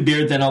shave the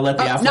beard, then I'll let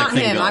the Affleck not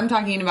thing him. go. I'm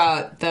talking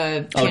about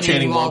the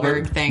Channing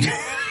Wahlberg thing.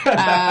 We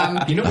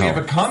have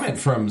a comment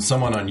from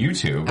someone on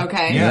YouTube.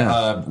 Okay.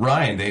 Yeah.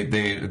 Ryan,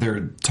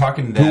 they're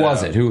talking that. Who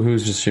was it?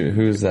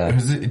 Who's that?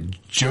 Was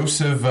it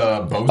Joseph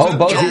Bozo? Oh,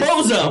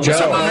 Bozo!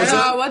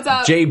 Joe. What's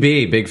up?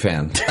 JB, big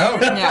fan. Oh,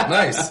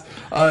 nice.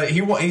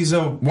 He's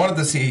wanted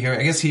to see here.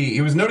 I guess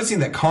he was noticing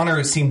that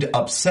Connor seemed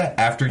upset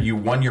after you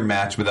won your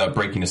match without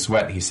breaking a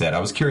sweat. He said, "I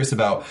was curious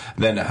about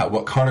then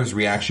what Connor's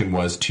reaction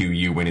was to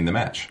you winning the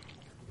match."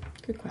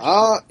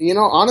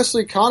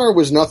 Honestly, Connor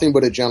was nothing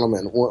but a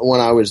gentleman when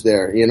I was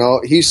there.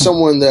 He's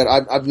someone that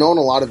I've known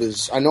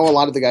I know a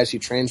lot of the guys he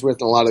trains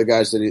with and a lot of the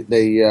guys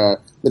that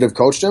have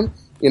coached him.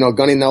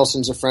 Gunny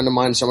Nelson's a friend of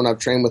mine, someone I've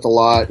trained with a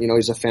lot.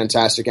 He's a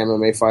fantastic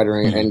MMA fighter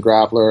and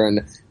grappler.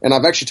 And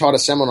I've actually taught a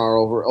seminar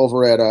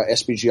over at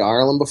SBG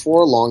Ireland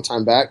before, a long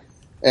time back.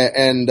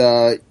 And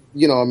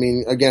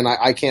again,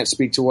 I can't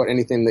speak to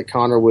anything that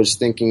Conor was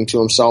thinking to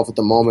himself at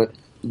the moment.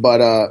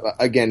 But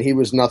again, he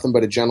was nothing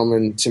but a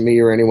gentleman to me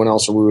or anyone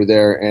else when we were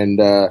there.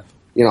 And,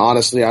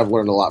 honestly, I've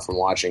learned a lot from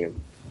watching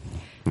him.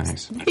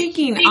 Nice.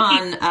 Speaking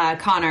on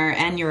Conor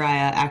and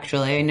Uriah,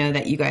 actually, I know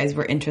that you guys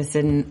were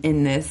interested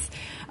in this.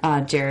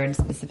 Jared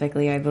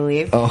specifically, I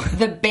believe. Oh.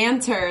 The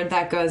banter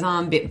that goes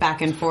on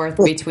back and forth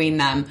between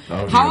them.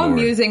 How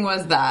amusing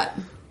was that?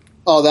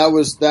 Oh, that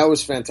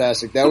was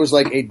fantastic. That was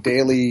like a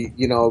daily,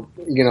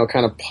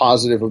 kind of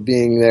positive of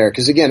being there.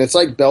 Because again, it's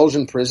like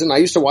Belgian prison. I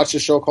used to watch a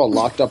show called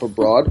Locked Up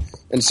Abroad,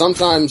 and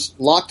sometimes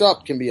locked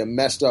up can be a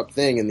messed up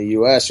thing in the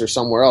U.S. or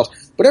somewhere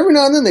else. But every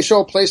now and then they show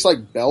a place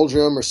like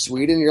Belgium or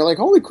Sweden, and you're like,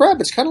 holy crap!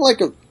 It's kind of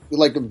like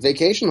a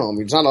vacation home.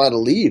 You're not allowed to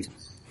leave.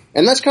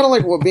 And that's kind of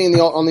like what being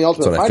on the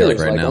Ultimate Fighter is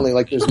like. Only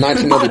like there's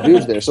 19 other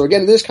dudes there. So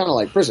again, it is kind of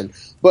like prison.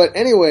 But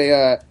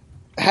anyway,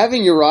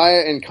 having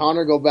Uriah and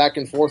Conor go back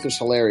and forth was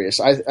hilarious.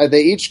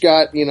 They each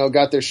got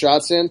their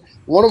shots in.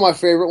 One of my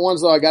favorite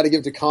ones, though, I got to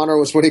give to Conor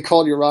was when he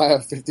called Uriah a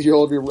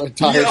 50-year-old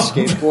retired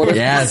skateboarder.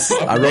 Yes,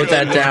 I wrote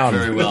that down.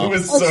 Very well. It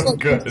was so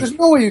good. There's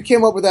no way you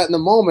came up with that in the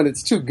moment.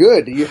 It's too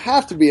good. You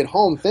have to be at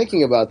home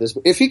thinking about this.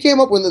 If he came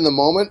up with it in the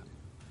moment,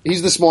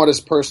 he's the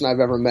smartest person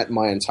I've ever met in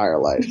my entire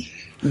life.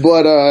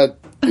 But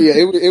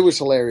it was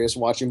hilarious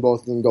watching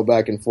both of them go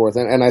back and forth,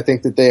 and I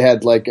think that they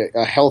had like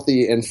a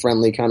healthy and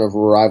friendly kind of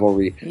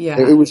rivalry. Yeah,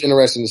 it was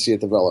interesting to see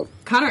it develop.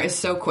 Conor is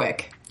so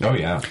quick. Oh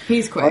yeah,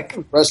 he's quick. That's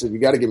impressive. You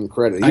got to give him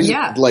credit. He's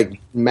like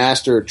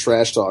master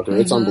trash talker.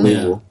 It's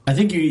unbelievable. Yeah. I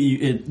think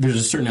there's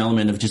a certain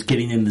element of just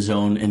getting in the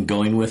zone and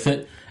going with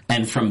it.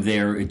 And from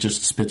there, it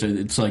just spits.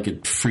 It's like a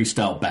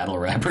freestyle battle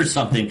rap or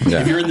something. Yeah.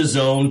 If you're in the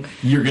zone,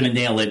 you're going to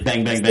nail it.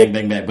 Bang, bang, bang,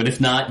 bang, bang. But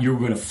if not, you're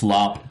going to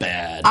flop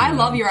bad. I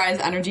love Uriah's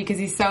energy because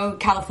he's so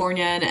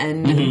Californian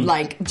and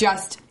like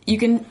just you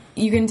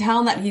can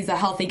tell that he's a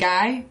healthy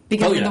guy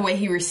because of the way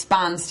he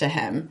responds to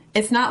him.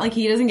 It's not like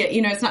he doesn't get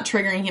it's not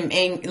triggering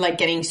him like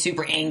getting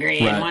super angry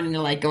and wanting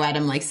to like go at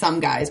him like some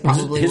guys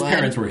probably his would.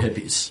 parents were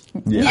hippies.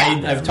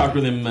 Yeah. I've talked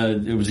with him.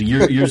 It was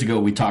years ago.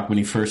 We talked when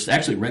he first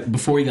right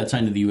before he got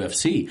signed to the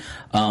UFC.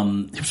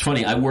 It was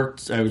funny. I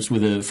was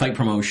with a fight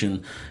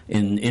promotion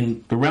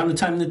in around the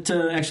time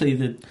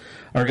that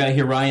our guy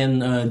here, Ryan,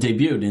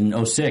 debuted in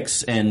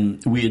 2006,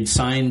 and we had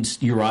signed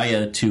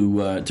Uriah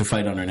to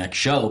fight on our next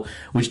show,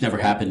 which never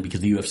happened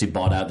because the UFC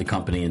bought out the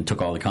company and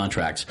took all the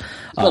contracts.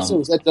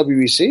 Was that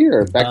WEC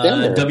or back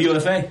then?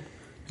 WFA.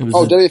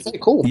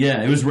 WFA, cool.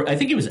 Yeah, it was. I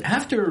think it was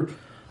after.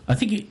 I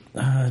think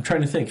I'm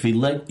trying to think if he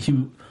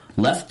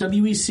left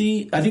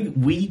WEC. I think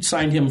we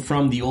signed him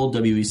from the old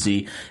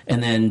WEC,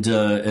 and then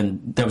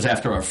and that was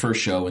after our first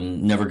show,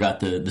 and never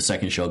got the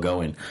second show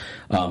going.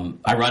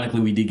 Ironically,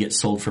 we did get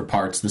sold for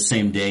parts the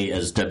same day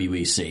as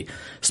WEC.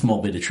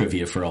 Small bit of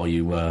trivia for all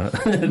you the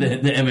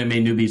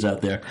MMA newbies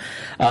out there.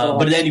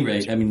 But at any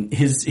rate, I mean,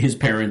 his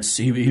parents.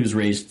 He was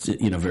raised,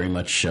 very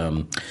much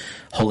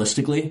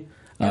holistically.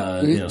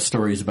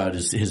 Stories about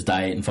his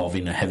diet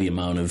involving a heavy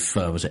amount of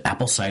was it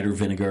apple cider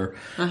vinegar,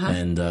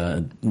 and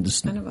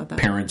just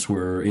parents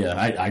were it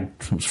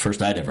was the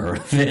first I'd ever heard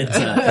of it.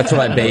 That's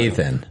what I bathe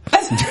in.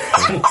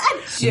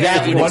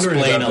 That would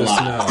explain a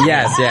lot.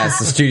 Yes,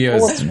 the studio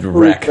is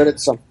wreck. Credit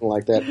something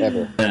like that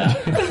ever.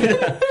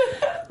 Yeah.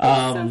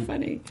 So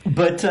funny.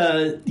 But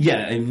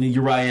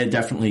Uriah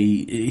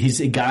definitely, he's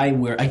a guy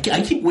where I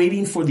keep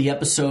waiting for the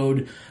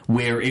episode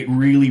where it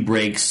really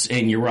breaks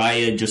and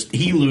Uriah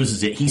he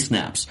loses it, he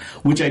snaps,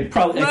 which I think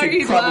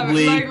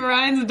probably like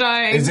Ryan's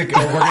dying. Is it?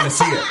 We're going to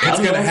see it. It's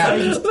going to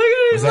happen. Look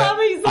at his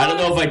laughing. I don't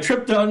know if I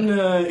tripped on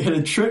hit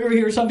a trigger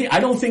here or something. I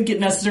don't think it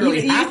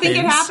necessarily happens. You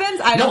think it happens?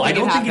 I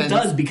don't think it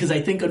does because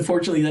I think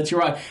unfortunately that's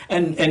Uriah,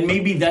 and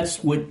maybe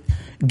that's what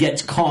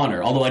gets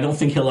Conor, although I don't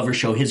think he'll ever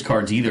show his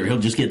cards either. He'll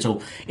just get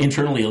so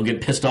internally he'll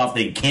get pissed off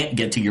they can't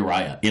get to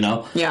Uriah,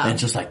 Yeah. And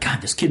it's just like,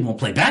 God, this kid won't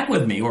play back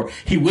with me, or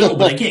he will,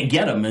 but I can't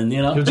get him, and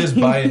he'll just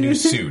buy a new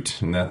suit,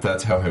 and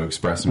that's how he'll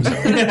express himself.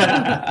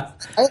 I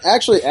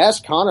actually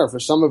asked Conor for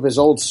some of his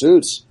old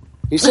suits.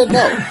 He said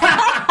no.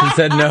 He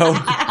said no.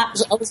 I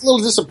was a little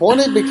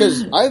disappointed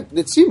because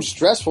it seems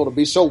stressful to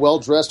be so well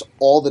dressed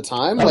all the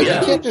time. You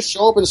can't just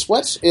show up in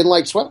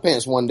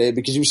sweatpants one day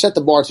because you set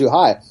the bar too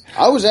high.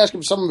 I was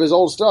asking for some of his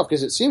old stuff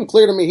because it seemed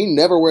clear to me he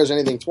never wears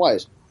anything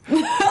twice.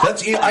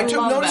 I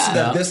took notice of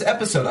that. This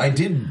episode, I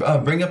did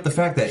bring up the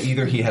fact that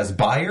either he has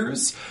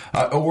buyers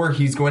or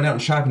he's going out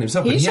and shopping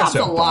himself. He shops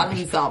a lot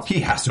himself.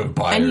 He has to have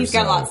buyers. And he's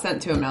got a lot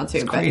sent to him now,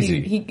 too. But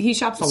he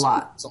shops a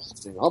lot. It's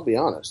exhausting, I'll be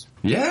honest.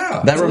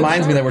 Yeah. That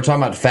reminds me that we're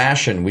talking about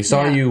fashion. We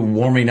saw you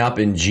warming up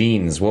in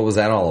jeans. What was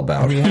that all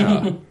about?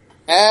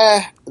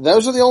 Yeah.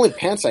 Those are the only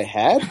pants I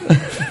had.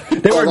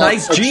 They were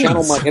nice jeans.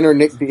 Channel my inner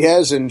Nick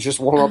Diaz and just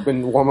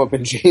warm up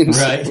in jeans.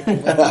 Right.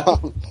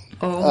 Oh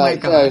my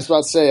God. I was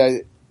about to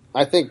say,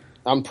 I think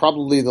I'm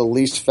probably the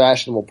least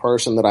fashionable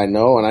person that I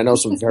know, and I know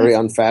some very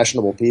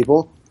unfashionable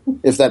people.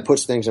 if that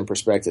puts things in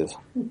perspective.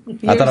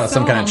 I thought it was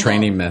some kind of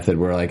training method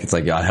where it's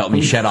like, God, help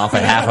me shed off a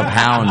half a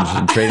pound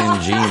and trade in the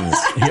jeans.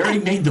 He already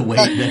made the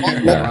weight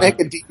there. Make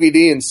a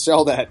DVD and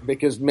sell that,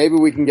 because maybe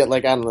we can get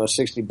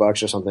 $60 or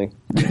something.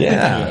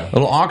 Yeah. A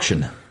little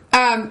auction.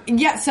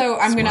 So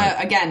I'm going to,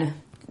 again,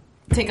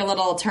 take a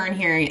little turn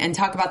here and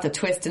talk about the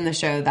twist in the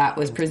show that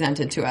was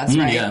presented to us,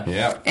 right?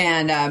 Yeah.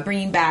 And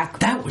bringing back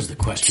that was the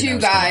question. two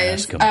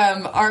guys,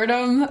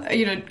 Artem,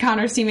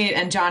 Connor's teammate,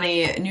 and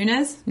Johnny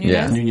Nunez.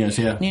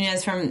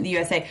 Nunez from the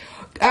USA.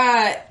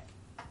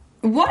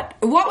 What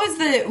was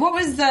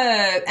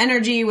the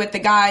energy with the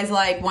guys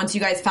like once you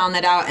guys found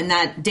that out and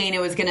that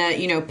Dana was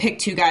gonna pick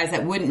two guys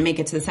that wouldn't make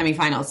it to the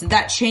semifinals? Did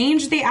that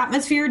change the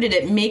atmosphere? Did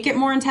it make it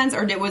more intense,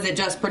 or was it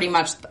just pretty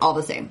much all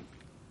the same?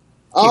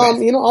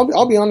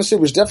 I'll be honest. It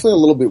was definitely a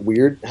little bit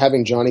weird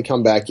having Johnny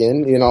come back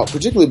in.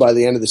 Particularly by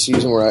the end of the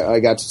season, where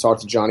I got to talk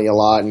to Johnny a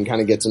lot and kind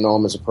of get to know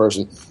him as a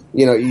person.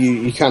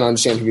 You kind of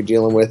understand who you're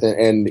dealing with,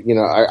 and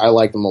I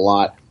liked him a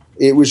lot.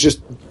 It was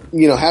just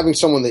having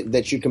someone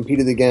that you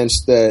competed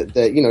against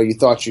that you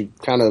thought you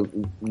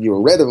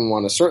were rid of him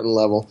on a certain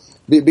level,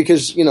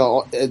 because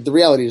the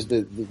reality is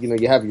that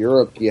you have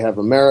Europe, you have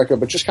America,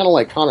 but just kind of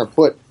like Connor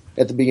put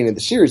at the beginning of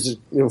the series,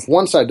 if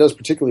one side does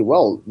particularly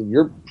well,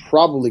 you're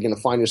probably going to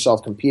find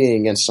yourself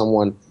competing against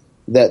someone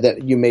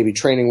that you may be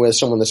training with,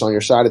 someone that's on your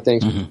side of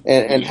things,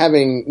 and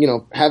having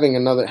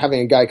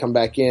a guy come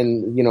back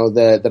in,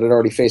 that had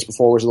already faced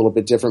before was a little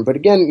bit different. But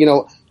again,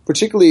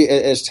 particularly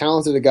as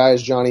talented a guy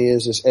as Johnny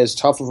is, as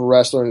tough of a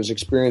wrestler and as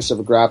experienced of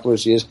a grappler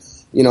as he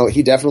is,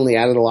 he definitely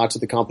added a lot to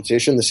the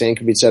competition. The same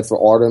could be said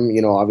for Artem.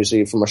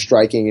 Obviously from a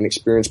striking and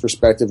experience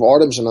perspective,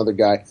 Artem's another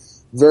guy.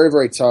 Very,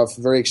 very tough,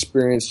 very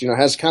experienced,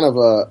 has kind of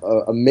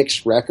a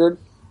mixed record,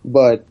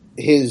 but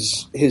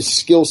his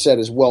skill set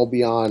is well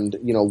beyond,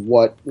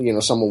 what,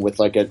 someone with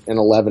like an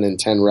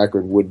 11-10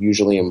 record would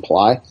usually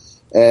imply.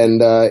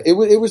 And,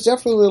 it was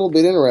definitely a little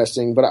bit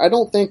interesting, but I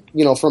don't think,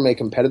 from a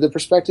competitive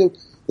perspective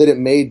that it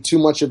made too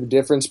much of a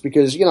difference,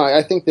 because,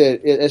 I think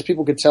that as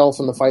people could tell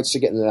from the fights to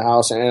get into the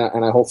house,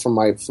 and I hope from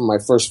my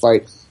first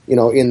fight,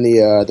 in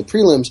the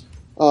prelims,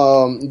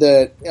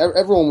 that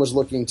everyone was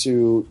looking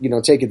to,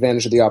 take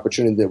advantage of the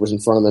opportunity that was in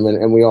front of them,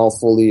 and we all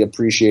fully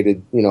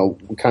appreciated,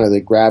 kind of the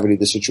gravity of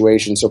the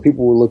situation. So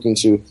people were looking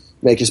to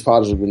make as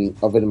positive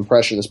of an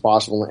impression as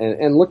possible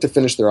and look to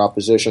finish their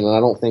opposition. And I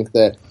don't think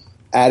that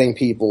adding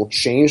people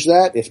changed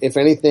that. If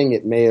anything,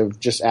 it may have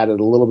just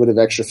added a little bit of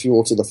extra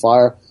fuel to the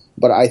fire,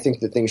 but I think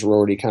that things were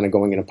already kind of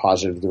going in a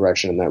positive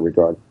direction in that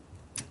regard.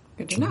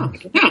 Good to know.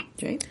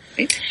 Jay?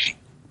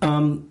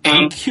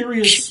 I'm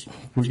curious.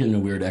 We're getting a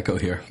weird echo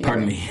here.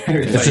 Pardon me.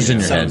 It's just in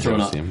your head.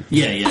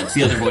 Yeah, it's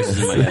the other voices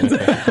in my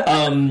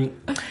head.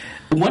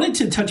 I wanted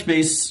to touch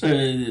base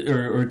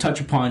or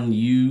touch upon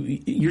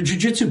your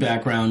jiu-jitsu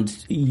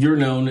background. You're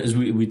known, as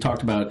we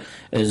talked about,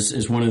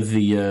 as one of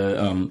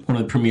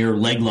the premier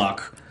leg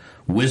lock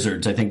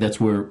wizards. I think that's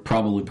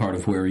probably part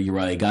of where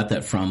Uriah got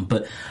that from.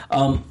 But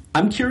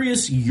I'm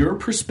curious your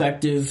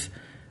perspective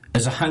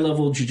as a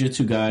high-level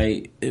jiu-jitsu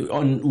guy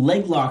on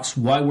leg locks,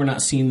 why we're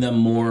not seeing them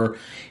more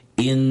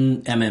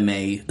in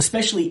MMA,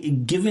 especially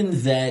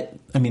given that,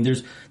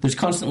 there's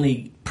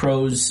constantly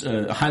pros,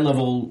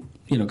 high-level,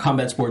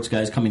 combat sports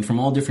guys coming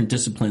from all different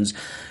disciplines.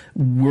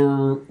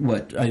 We're,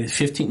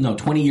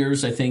 20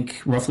 years, I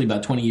think, roughly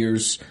about 20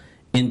 years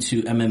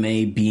into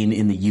MMA being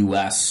in the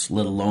U.S.,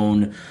 let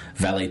alone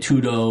Vale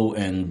Tudo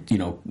and,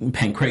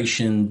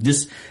 pancration.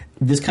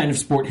 This kind of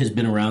sport has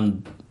been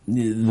around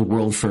the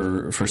world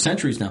for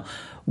centuries now.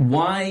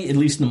 Why, at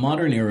least in the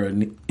modern era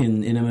in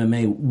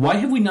MMA, why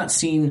have we not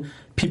seen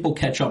people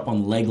catch up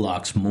on leg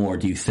locks more,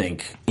 do you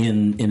think,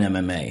 in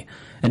MMA?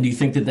 And do you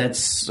think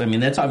that's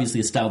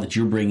obviously a style that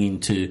you're bringing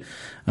to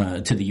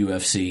the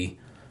UFC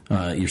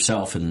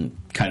yourself, and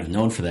kind of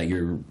known for that.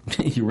 Your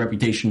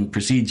reputation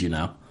precedes you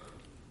now.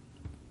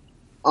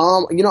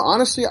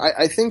 Honestly,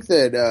 I think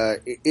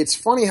that it's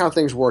funny how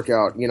things work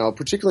out,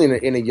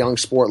 particularly in a young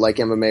sport like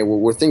MMA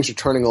where things are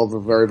turning over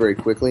very, very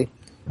quickly.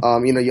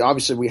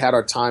 Obviously we had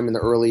our time in the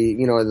early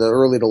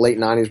to late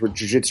 90s where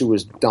jiu-jitsu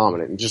was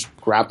dominant and just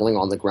grappling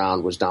on the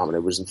ground was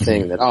dominant. It was the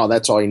thing that,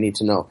 that's all you need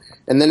to know.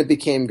 And then it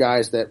became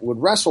guys that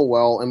would wrestle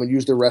well and would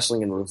use their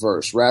wrestling in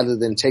reverse. Rather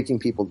than taking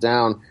people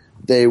down,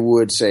 they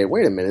would say,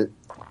 wait a minute,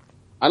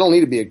 I don't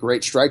need to be a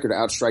great striker to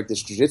outstrike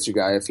this jiu-jitsu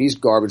guy if he's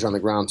garbage on the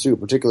ground too,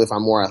 particularly if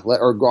I'm more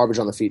athletic, or garbage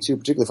on the feet too,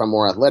 particularly if I'm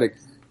more athletic.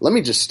 Let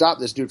me just stop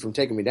this dude from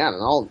taking me down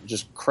and I'll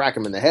just crack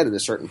him in the head at a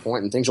certain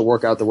point and things will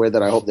work out the way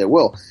that I hope they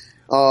will.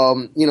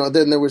 Then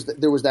there was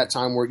that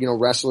time where,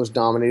 wrestlers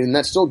dominated, and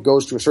that still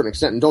goes to a certain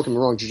extent. And don't get me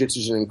wrong,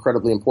 jiu-jitsu is an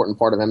incredibly important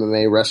part of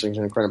MMA. Wrestling is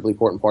an incredibly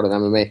important part of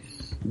MMA.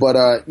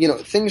 But,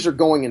 things are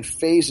going in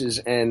phases,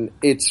 and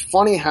it's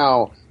funny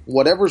how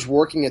whatever's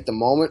working at the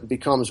moment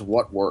becomes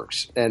what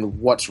works and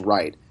what's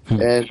right.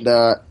 And,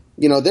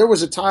 there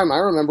was a time I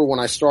remember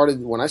when I started,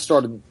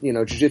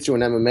 jiu-jitsu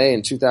and MMA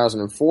in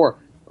 2004.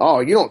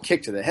 Oh, you don't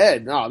kick to the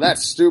head. No,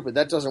 that's stupid.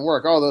 That doesn't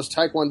work. Oh, those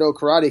taekwondo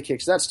karate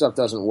kicks, that stuff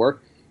doesn't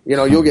work.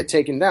 You'll get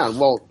taken down.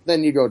 Well,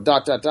 then you go ...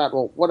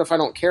 Well, what if I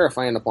don't care if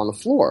I end up on the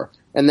floor?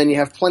 And then you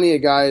have plenty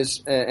of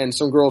guys and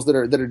some girls that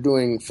are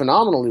doing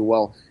phenomenally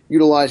well,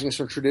 utilizing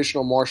some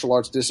traditional martial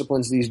arts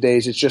disciplines these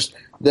days. It's just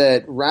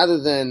that rather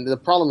than the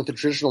problem with the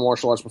traditional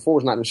martial arts before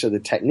was not necessarily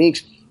the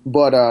techniques,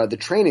 but the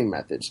training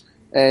methods.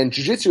 And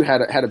jiu-jitsu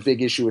had a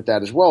big issue with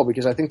that as well,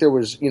 because I think there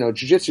was,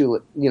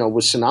 jiu-jitsu,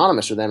 was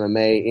synonymous with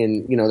MMA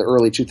in, the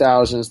early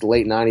 2000s, the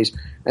late 90s.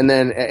 And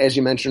then, as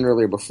you mentioned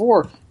earlier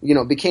before,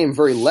 became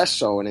very less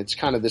so. And it's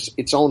kind of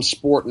its own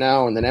sport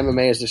now. And then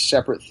MMA is this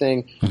separate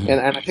thing. Mm-hmm.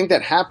 And I think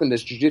that happened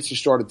as jiu-jitsu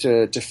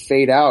started to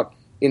fade out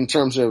in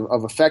terms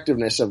of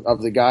effectiveness of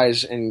the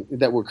guys and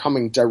that were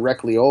coming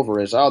directly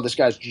over as, this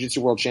guy's jiu-jitsu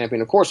world champion.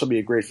 Of course he'll be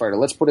a great fighter.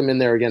 Let's put him in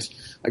there against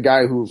a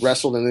guy who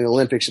wrestled in the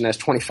Olympics and has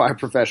 25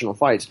 professional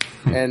fights.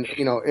 And,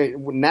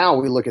 now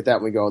we look at that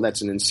and we go,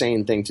 that's an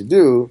insane thing to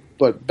do.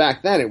 But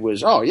back then it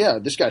was,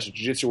 this guy's a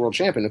jiu-jitsu world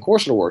champion. Of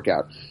course it'll work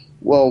out.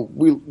 Well,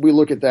 we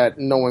look at that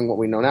knowing what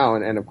we know now,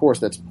 and of course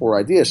that's a poor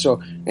idea.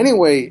 So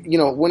anyway,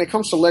 when it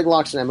comes to leg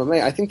locks and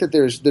MMA, I think that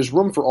there's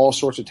room for all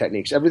sorts of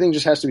techniques. Everything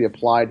just has to be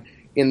applied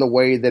in the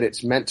way that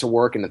it's meant to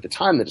work and at the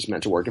time that it's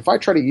meant to work. If I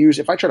try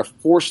to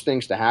force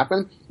things to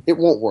happen, it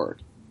won't work.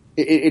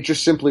 It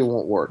just simply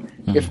won't work.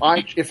 Mm-hmm.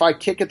 If I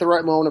kick at the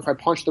right moment, if I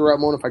punch the right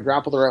moment, if I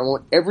grapple the right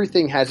moment,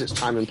 everything has its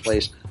time and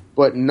place,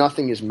 but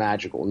nothing is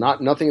magical.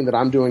 Nothing that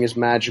I'm doing is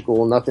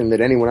magical. Nothing that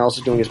anyone else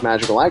is doing is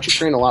magical. I actually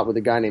train a lot with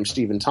a guy named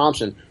Stephen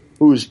Thompson,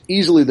 who's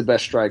easily the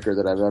best striker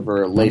that I've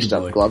ever laced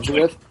up gloves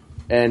with.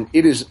 And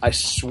it is, I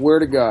swear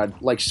to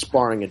God, like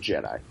sparring a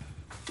Jedi.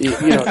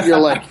 You're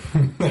like,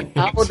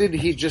 how did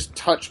he just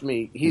touch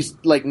me? He's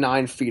like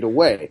 9 feet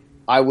away.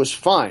 I was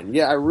fine.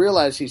 Yeah, I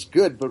realize he's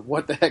good, but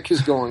what the heck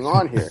is going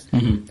on here?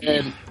 Mm-hmm.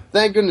 And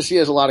thank goodness he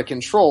has a lot of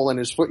control, and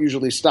his foot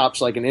usually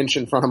stops like an inch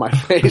in front of my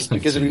face,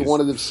 because if he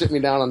wanted to sit me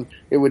down,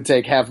 it would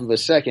take half of a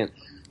second.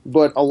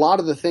 But a lot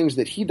of the things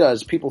that he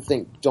does, people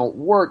think don't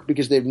work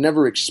because they've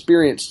never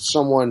experienced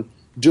someone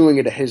doing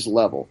it at his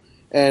level.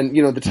 And,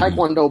 the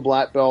Taekwondo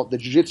black belt, the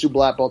Jiu-Jitsu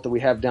black belt that we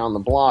have down the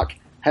block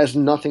has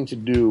nothing to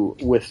do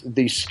with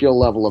the skill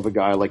level of a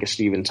guy like a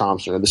Stephen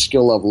Thompson, or the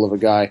skill level of a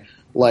guy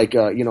like,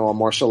 a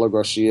Marcelo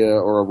Garcia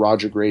or a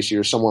Roger Gracie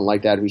or someone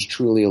like that who's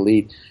truly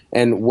elite.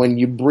 And when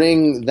you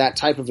bring that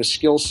type of a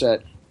skill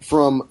set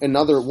from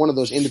one of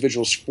those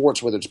individual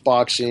sports, whether it's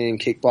boxing,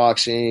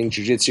 kickboxing,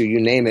 jiu-jitsu, you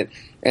name it,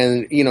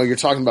 and, you're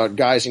talking about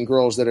guys and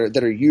girls that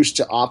are used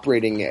to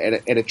operating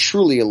at a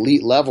truly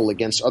elite level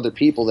against other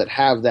people that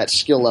have that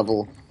skill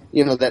level,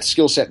 that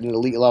skill set at an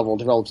elite level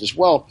developed as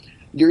well.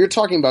 You're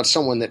talking about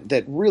someone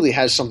that really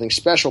has something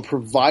special,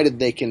 provided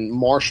they can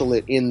marshal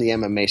it in the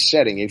MMA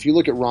setting. If you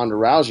look at Ronda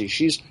Rousey,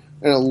 she's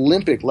an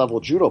Olympic-level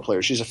judo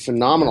player. She's a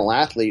phenomenal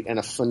athlete and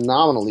a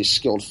phenomenally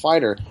skilled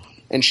fighter,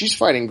 and she's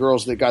fighting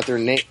girls that got their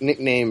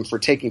nickname for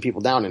taking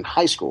people down in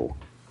high school.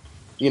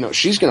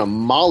 She's going to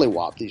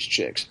mollywop these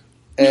chicks.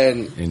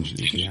 And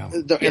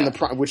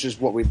which is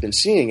what we've been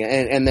seeing.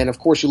 And then, of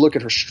course, you look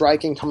at her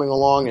striking coming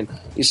along, and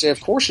you say,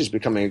 of course she's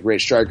becoming a great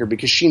striker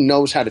because she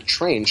knows how to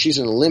train. She's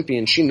an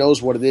Olympian. She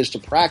knows what it is to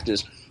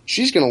practice.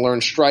 She's going to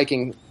learn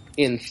striking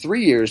in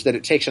 3 years that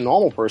it takes a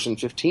normal person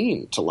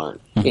 15 to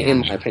learn, in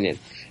my opinion.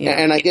 Yeah.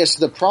 And I guess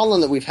the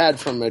problem that we've had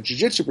from a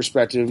jiu-jitsu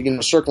perspective,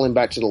 circling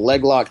back to the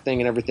leg lock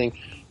thing and everything,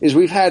 is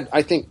we've had,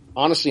 I think,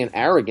 honestly, an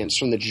arrogance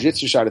from the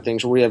jiu-jitsu side of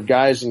things, where we have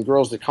guys and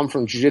girls that come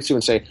from jiu-jitsu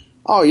and say,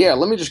 oh yeah,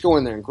 let me just go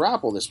in there and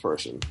grapple this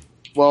person.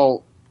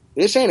 Well,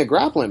 this ain't a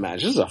grappling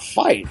match. This is a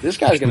fight. This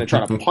guy's going to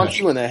try to punch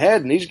you in the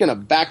head, and he's going to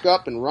back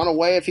up and run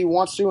away if he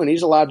wants to, and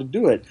he's allowed to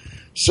do it.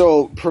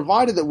 So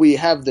provided that we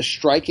have the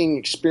striking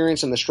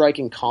experience and the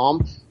striking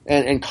calm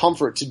and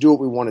comfort to do what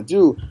we want to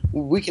do,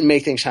 we can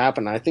make things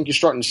happen. I think you're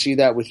starting to see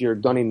that with your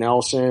Gunny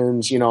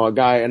Nelsons,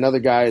 another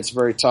guy that's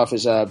very tough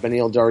is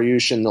Beneil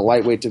Dariush in the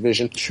lightweight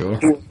division, sure,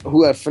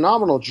 who have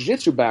phenomenal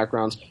jiu-jitsu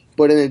backgrounds,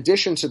 but in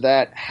addition to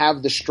that,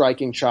 have the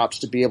striking chops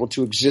to be able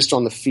to exist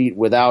on the feet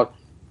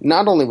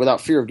not only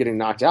without fear of getting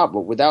knocked out,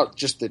 but without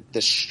just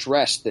the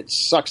stress that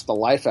sucks the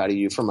life out of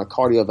you from a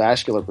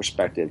cardiovascular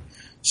perspective.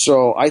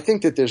 So I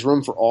think that there's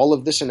room for all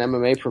of this in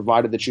MMA,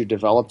 provided that you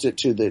developed it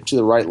to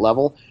the right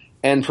level,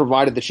 and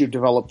provided that you've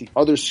developed the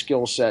other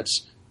skill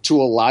sets to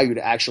allow you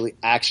to actually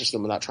access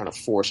them without trying to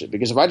force it.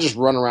 Because if I just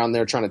run around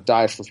there trying to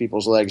dive for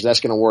people's legs, that's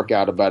going to work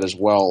out about as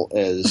well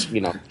as,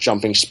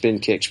 jumping spin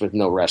kicks with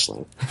no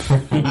wrestling.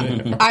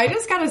 I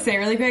just got to say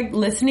really quick,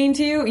 listening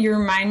to you, you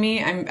remind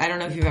me, I don't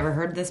know if you've ever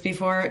heard this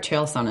before,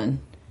 Chael Sonnen.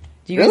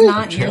 Do you guys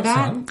not hear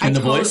that? In the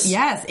voice?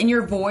 Yes, in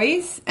your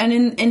voice and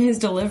in his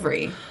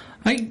delivery.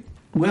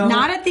 Well,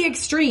 not at the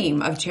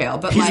extreme of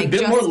Chael, but he's a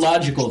bit more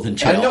logical than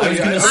Chael.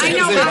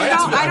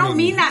 I don't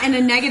mean that in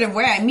a negative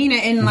way. I mean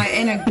it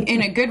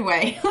in a good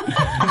way.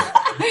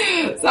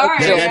 Sorry,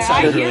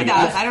 I hear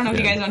that. I don't know if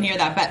you guys don't hear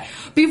that, but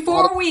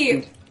before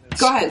we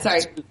go ahead, sorry.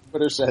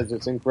 Twitter says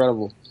it's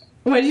incredible.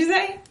 What did you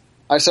say?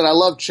 I said I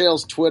love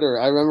Chael's Twitter.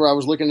 I remember I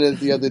was looking at it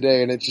the other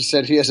day, and it just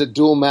said he has a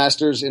dual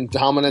masters in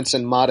dominance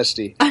and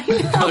modesty. I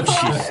know.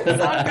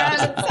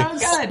 So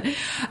good.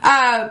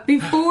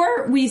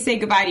 Before we say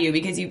goodbye to you,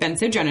 because you've been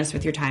so generous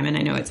with your time, and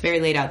I know it's very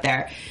late out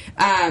there,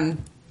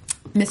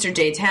 Mr.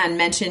 J10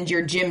 mentioned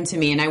your gym to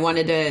me, and I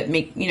wanted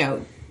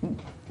to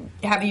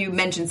have you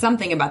mention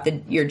something about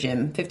your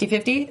gym.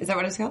 50/50? Is that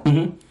what it's called?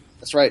 Mm-hmm.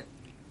 That's right.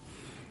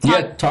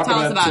 Talk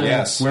about it.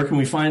 Yes. Where can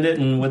we find it,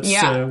 and what do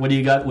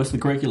you got? What's the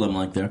curriculum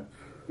like there?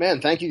 Man,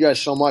 thank you guys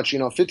so much.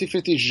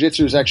 50/50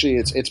 Jiu-Jitsu is actually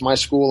it's my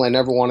school. I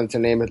never wanted to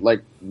name it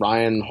like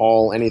Ryan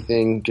Hall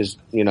anything because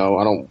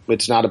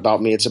it's not about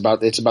me. It's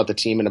about the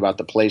team and about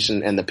the place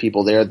and the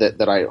people there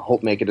that I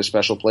hope make it a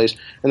special place.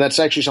 And that's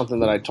actually something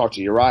that I talked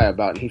to Uriah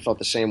about, and he felt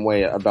the same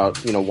way about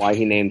why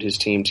he named his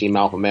team Team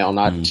Alpha Male,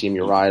 not Team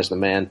Uriah as the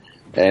man.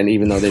 And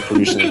even though they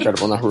produce an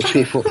incredible number of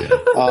people,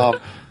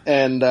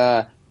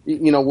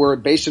 we're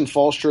based in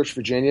Falls Church,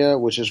 Virginia,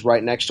 which is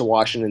right next to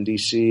Washington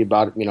D.C.,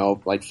 about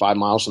like 5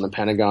 miles from the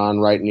Pentagon,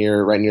 right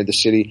near the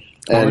city.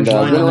 And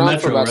been around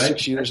for about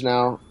 6 years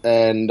now.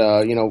 And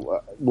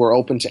we're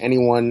open to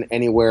anyone,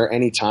 anywhere,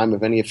 anytime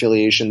of any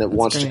affiliation that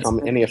wants to come,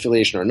 any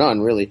affiliation or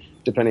none, really,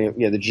 depending.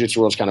 The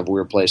jiu-jitsu world's kind of a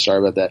weird place. Sorry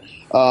about that.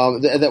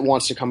 That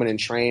wants to come in and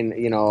train.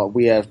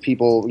 We have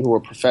people who are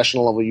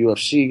professional level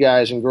UFC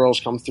guys and girls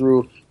come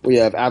through. We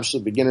have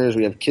absolute beginners.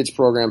 We have kids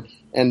program.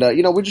 And,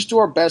 we just do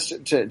our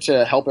best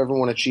to help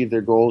everyone achieve their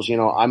goals.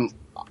 I'm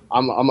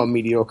a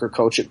mediocre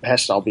coach at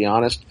best, I'll be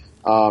honest.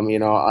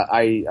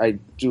 I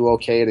do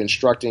okay at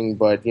instructing,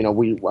 but,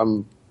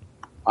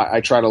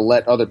 I try to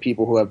let other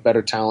people who have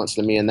better talents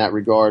than me in that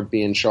regard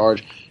be in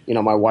charge.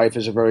 My wife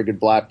is a very good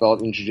black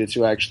belt in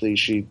jiu-jitsu, actually.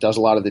 She does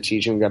a lot of the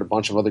teaching. We've got a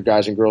bunch of other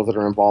guys and girls that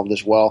are involved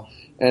as well.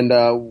 And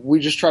we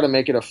just try to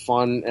make it a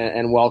fun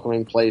and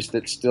welcoming place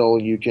that still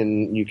you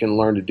can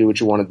learn to do what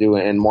you want to do.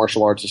 And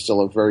martial arts is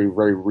still a very,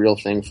 very real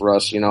thing for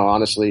us.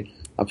 Honestly,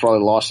 I've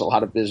probably lost a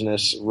lot of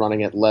business running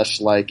it less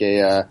like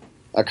a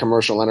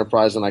commercial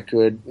enterprise than I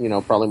could,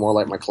 probably more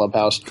like my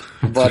clubhouse.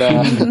 But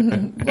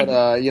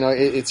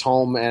it's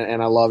home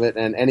and I love it.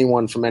 And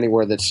anyone from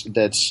anywhere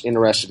that's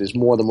interested is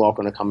more than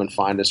welcome to come and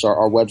find us.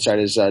 Our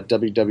website is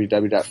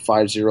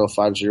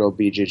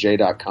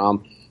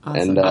www.5050bjj.com.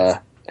 Awesome. And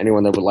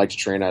anyone that would like to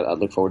train, I'd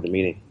look forward to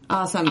meeting.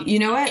 Awesome. You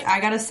know what? I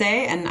got to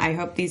say, and I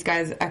hope these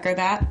guys echo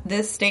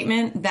this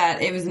statement,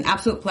 that it was an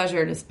absolute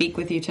pleasure to speak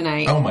with you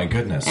tonight. Oh, my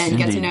goodness. And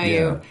get to know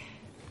you.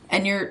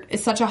 And you're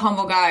such a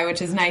humble guy,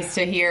 which is nice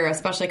to hear,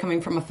 especially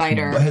coming from a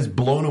fighter. It has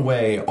blown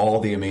away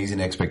all the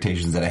amazing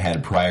expectations that I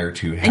had prior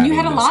to having And you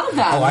had a lot of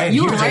them. Oh,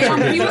 you were right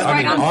on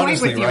honestly,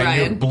 point with you,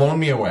 Ryan. You've blown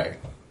me away.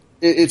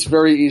 It's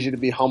very easy to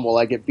be humble.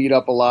 I get beat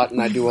up a lot,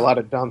 and I do a lot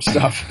of dumb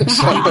stuff. So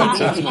it's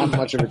not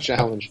much of a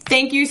challenge.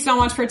 Thank you so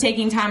much for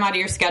taking time out of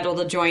your schedule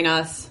to join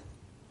us.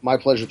 My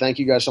pleasure. Thank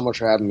you guys so much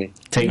for having me.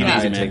 Take it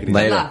easy, man.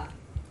 Later.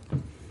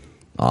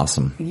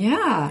 Awesome.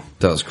 Yeah.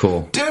 That was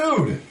cool.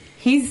 Dude!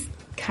 He's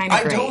kind of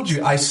I told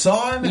you. I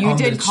saw him You on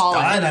did the call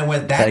it. and I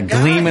went, That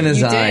guy. gleam in his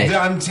You eye. did.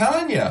 I'm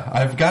telling you,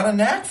 I've got a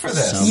knack for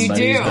this. You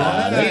do. You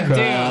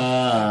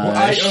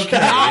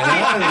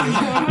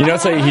do.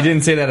 So he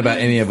didn't say that about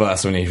any of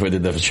us when he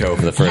did the show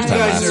for the first time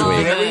last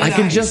week. I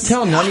can just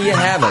tell none of you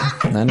have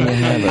it.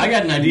 I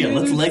got an idea.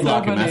 Let's leg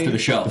lock him after the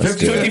show.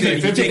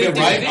 50-50. You take it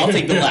right, I'll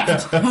take the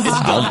left.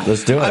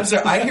 Let's do it. I'm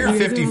sorry, I hear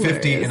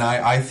 50-50 and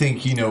I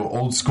think,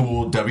 old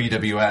school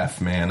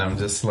WWF, man. I'm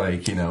just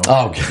like,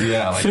 Oh,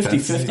 yeah, like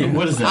 50-50.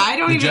 What is that? I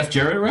don't the even- Jeff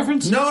Jarrett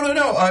reference? No.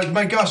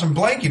 My gosh, I'm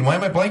blanking. Why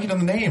am I blanking on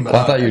the name? Well,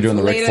 I thought you were doing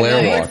the Ric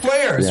Flair Ric walk. Ric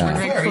Flair. It's Yeah. Ric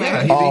Flair. Ric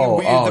Yeah,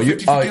 Flair. the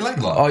 50-50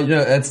 leg lock.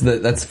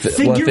 That's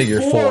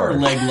figure four.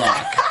 Leg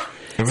lock.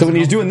 So when he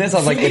was doing this, I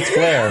was like, it's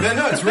Flair.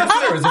 No, it's Ric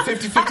Flair. It's a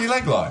 50-50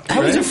 leg lock.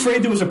 I was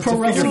afraid there was a pro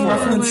wrestling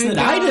reference that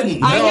I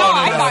didn't know. I know.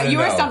 I thought you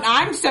were no. something.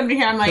 I'm something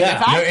here. I'm like, Yeah.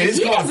 if I No, it is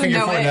he called doesn't figure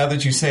know four it. now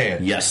that you say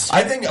it. Yes.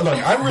 I think, look,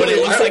 I'm really... But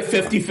it looks like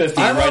 50-50.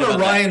 I'm right on a about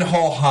Ryan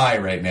Hall high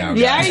right now, guys.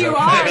 Yeah, you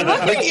are. Look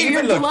Like, at you.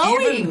 You're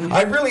glowing.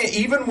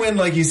 Even when,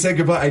 he said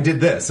goodbye, I did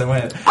this. I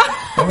went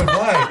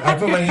blind. I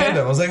put my hand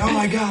up. I was like, oh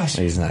my gosh.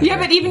 He's not Yeah,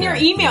 good. but even your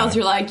emails,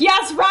 you're like,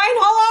 yes, Ryan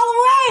Hall all the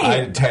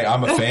way. I tell you,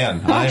 I'm a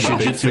fan. I'm a big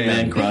Jiu-Jitsu fan.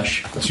 Man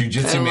Crush.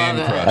 Jiu-Jitsu I Man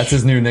love it. Crush. That's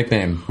his new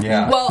nickname.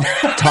 Yeah. Well,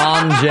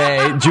 Tom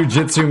J.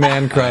 Jiu-Jitsu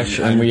Man Crush,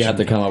 and we have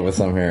to come up with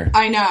some here.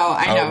 I know.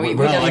 We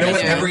well, definitely you know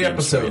what? do. Every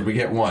episode we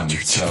get one.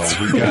 So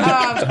we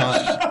got a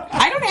ton.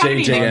 I don't have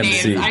any JJMC.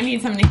 nicknames. I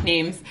need some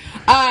nicknames.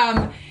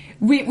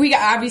 We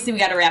got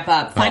to wrap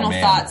up. Final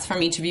man. thoughts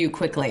from each of you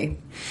quickly.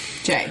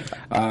 Jay.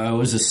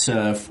 Was this?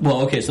 So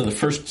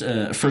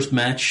the first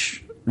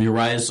match,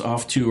 Uriah's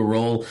off to a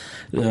roll.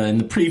 In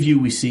the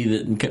preview, we see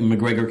that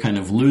McGregor kind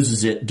of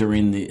loses it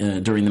during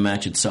the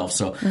match itself.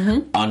 So,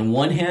 on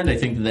one hand, I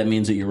think that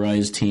means that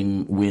Uriah's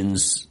team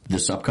wins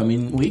this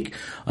upcoming week.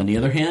 On the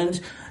other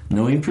hand,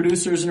 knowing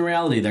producers in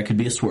reality, that could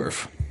be a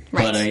swerve.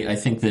 Right. But I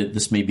think that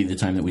this may be the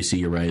time that we see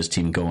Uriah's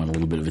team go on a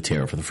little bit of a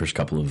tear for the first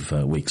couple of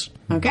weeks.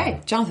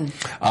 Okay, Jonathan.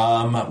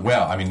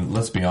 Well, I mean,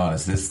 let's be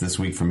honest. This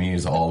week for me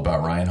is all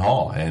about Ryan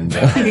Hall, and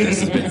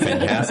this has been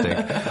fantastic.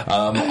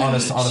 On a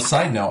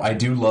side note, I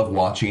do love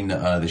watching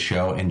the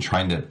show and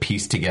trying to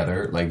piece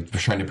together, like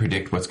trying to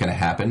predict what's going to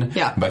happen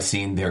by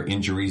seeing their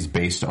injuries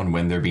based on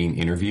when they're being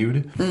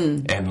interviewed,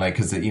 and like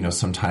because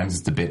sometimes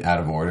it's a bit out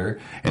of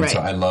order, and so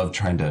I love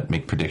trying to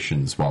make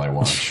predictions while I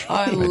watch.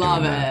 I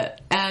love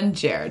it. And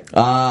Jared.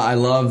 I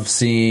love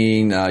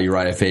seeing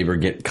Uriah Faber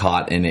get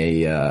caught in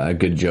a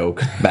good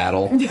joke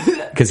battle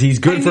because he's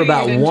good for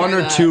about one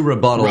or two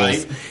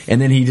rebuttals,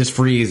 and then he just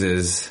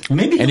freezes.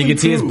 Maybe and you can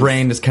see his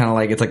brain just kind of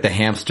like it's like the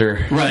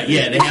hamster. Right?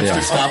 Yeah, the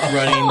hamster stopped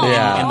running.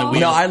 Yeah, in the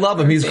wheel. No, I love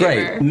him. He's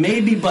great.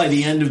 Maybe by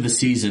the end of the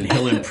season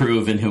he'll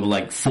improve and he'll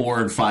like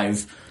 4 or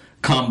 5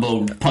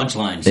 combo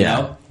punchlines. You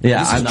know?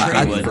 Yeah,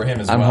 I'm for him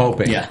as well. I'm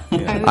hoping. Yeah.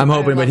 I'm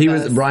hoping, but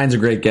Ryan's a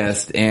great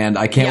guest, and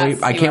I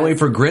can't wait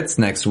for Grits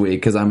next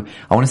week because I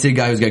want to see a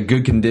guy who's got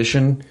good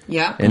condition,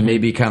 and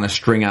maybe kind of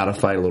string out a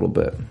fight a little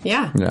bit.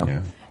 Yeah.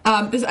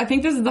 I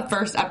think this is the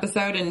first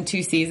episode in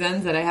 2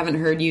 seasons that I haven't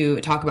heard you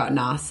talk about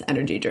NOS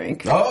energy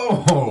drink.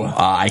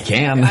 I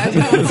can.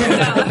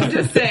 I'm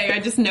just saying. I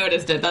just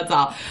noticed it. That's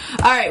all.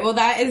 All right. Well,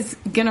 that is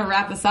going to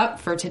wrap us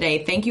up for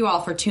today. Thank you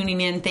all for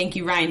tuning in. Thank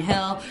you, Ryan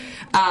Hill.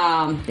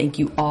 Thank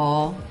you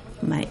all,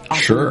 my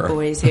awesome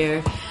boys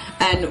here.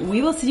 And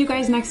we will see you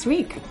guys next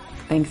week.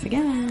 Thanks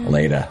again.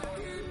 Later.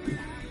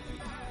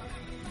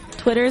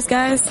 Twitters,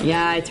 guys?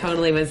 Yeah, I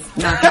totally was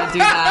not going to do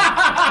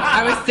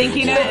that. I was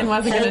thinking it and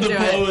wasn't going to do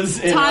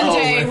it.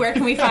 Tanjay, where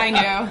can we find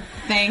you?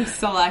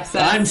 Thanks, Alexa.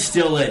 I'm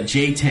still at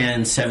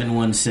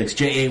Jaytan716,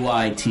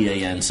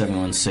 Jaytan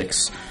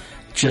 716,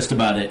 just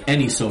about at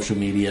any social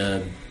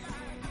media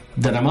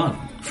that I'm on,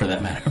 for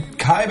that matter.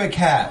 Kaiba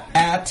Cat,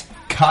 at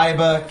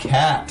Kaiba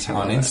Cat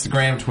on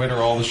Instagram, Twitter,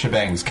 all the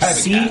shebangs. Kaiba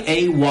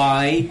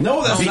C-A-Y.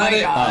 No, that's not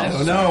it.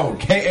 Oh, no.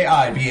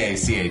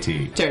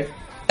 K-A-I-B-A-C-A-T. Sure.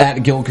 At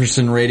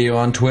Gilkerson Radio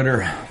on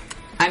Twitter.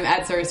 I'm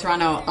at Suri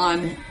Serrano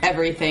on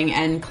everything,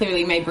 and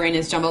clearly my brain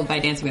is jumbled by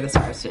Dancing with the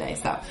Stars today,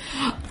 so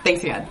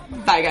thanks again.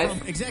 Bye, guys.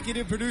 From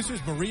executive producers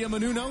Maria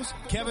Menounos,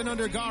 Kevin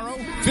Undergaro,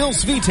 Phil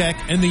Svitek,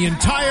 and the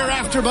entire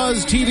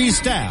AfterBuzz TV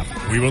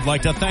staff, we would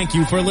like to thank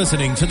you for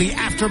listening to the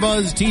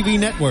AfterBuzz TV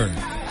network.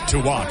 To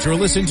watch or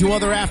listen to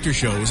other after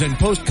shows and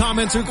post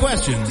comments or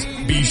questions,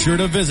 be sure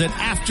to visit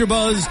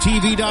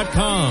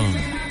AfterBuzzTV.com.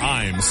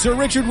 I'm Sir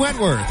Richard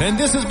Wentworth, and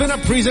this has been a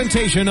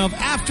presentation of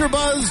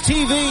AfterBuzz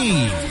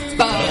TV.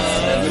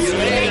 Buzz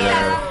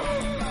Radio.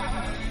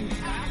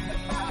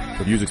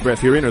 The views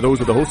expressed herein are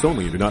those of the hosts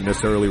only and do not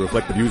necessarily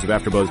reflect the views of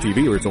AfterBuzz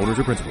TV or its owners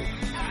or principals.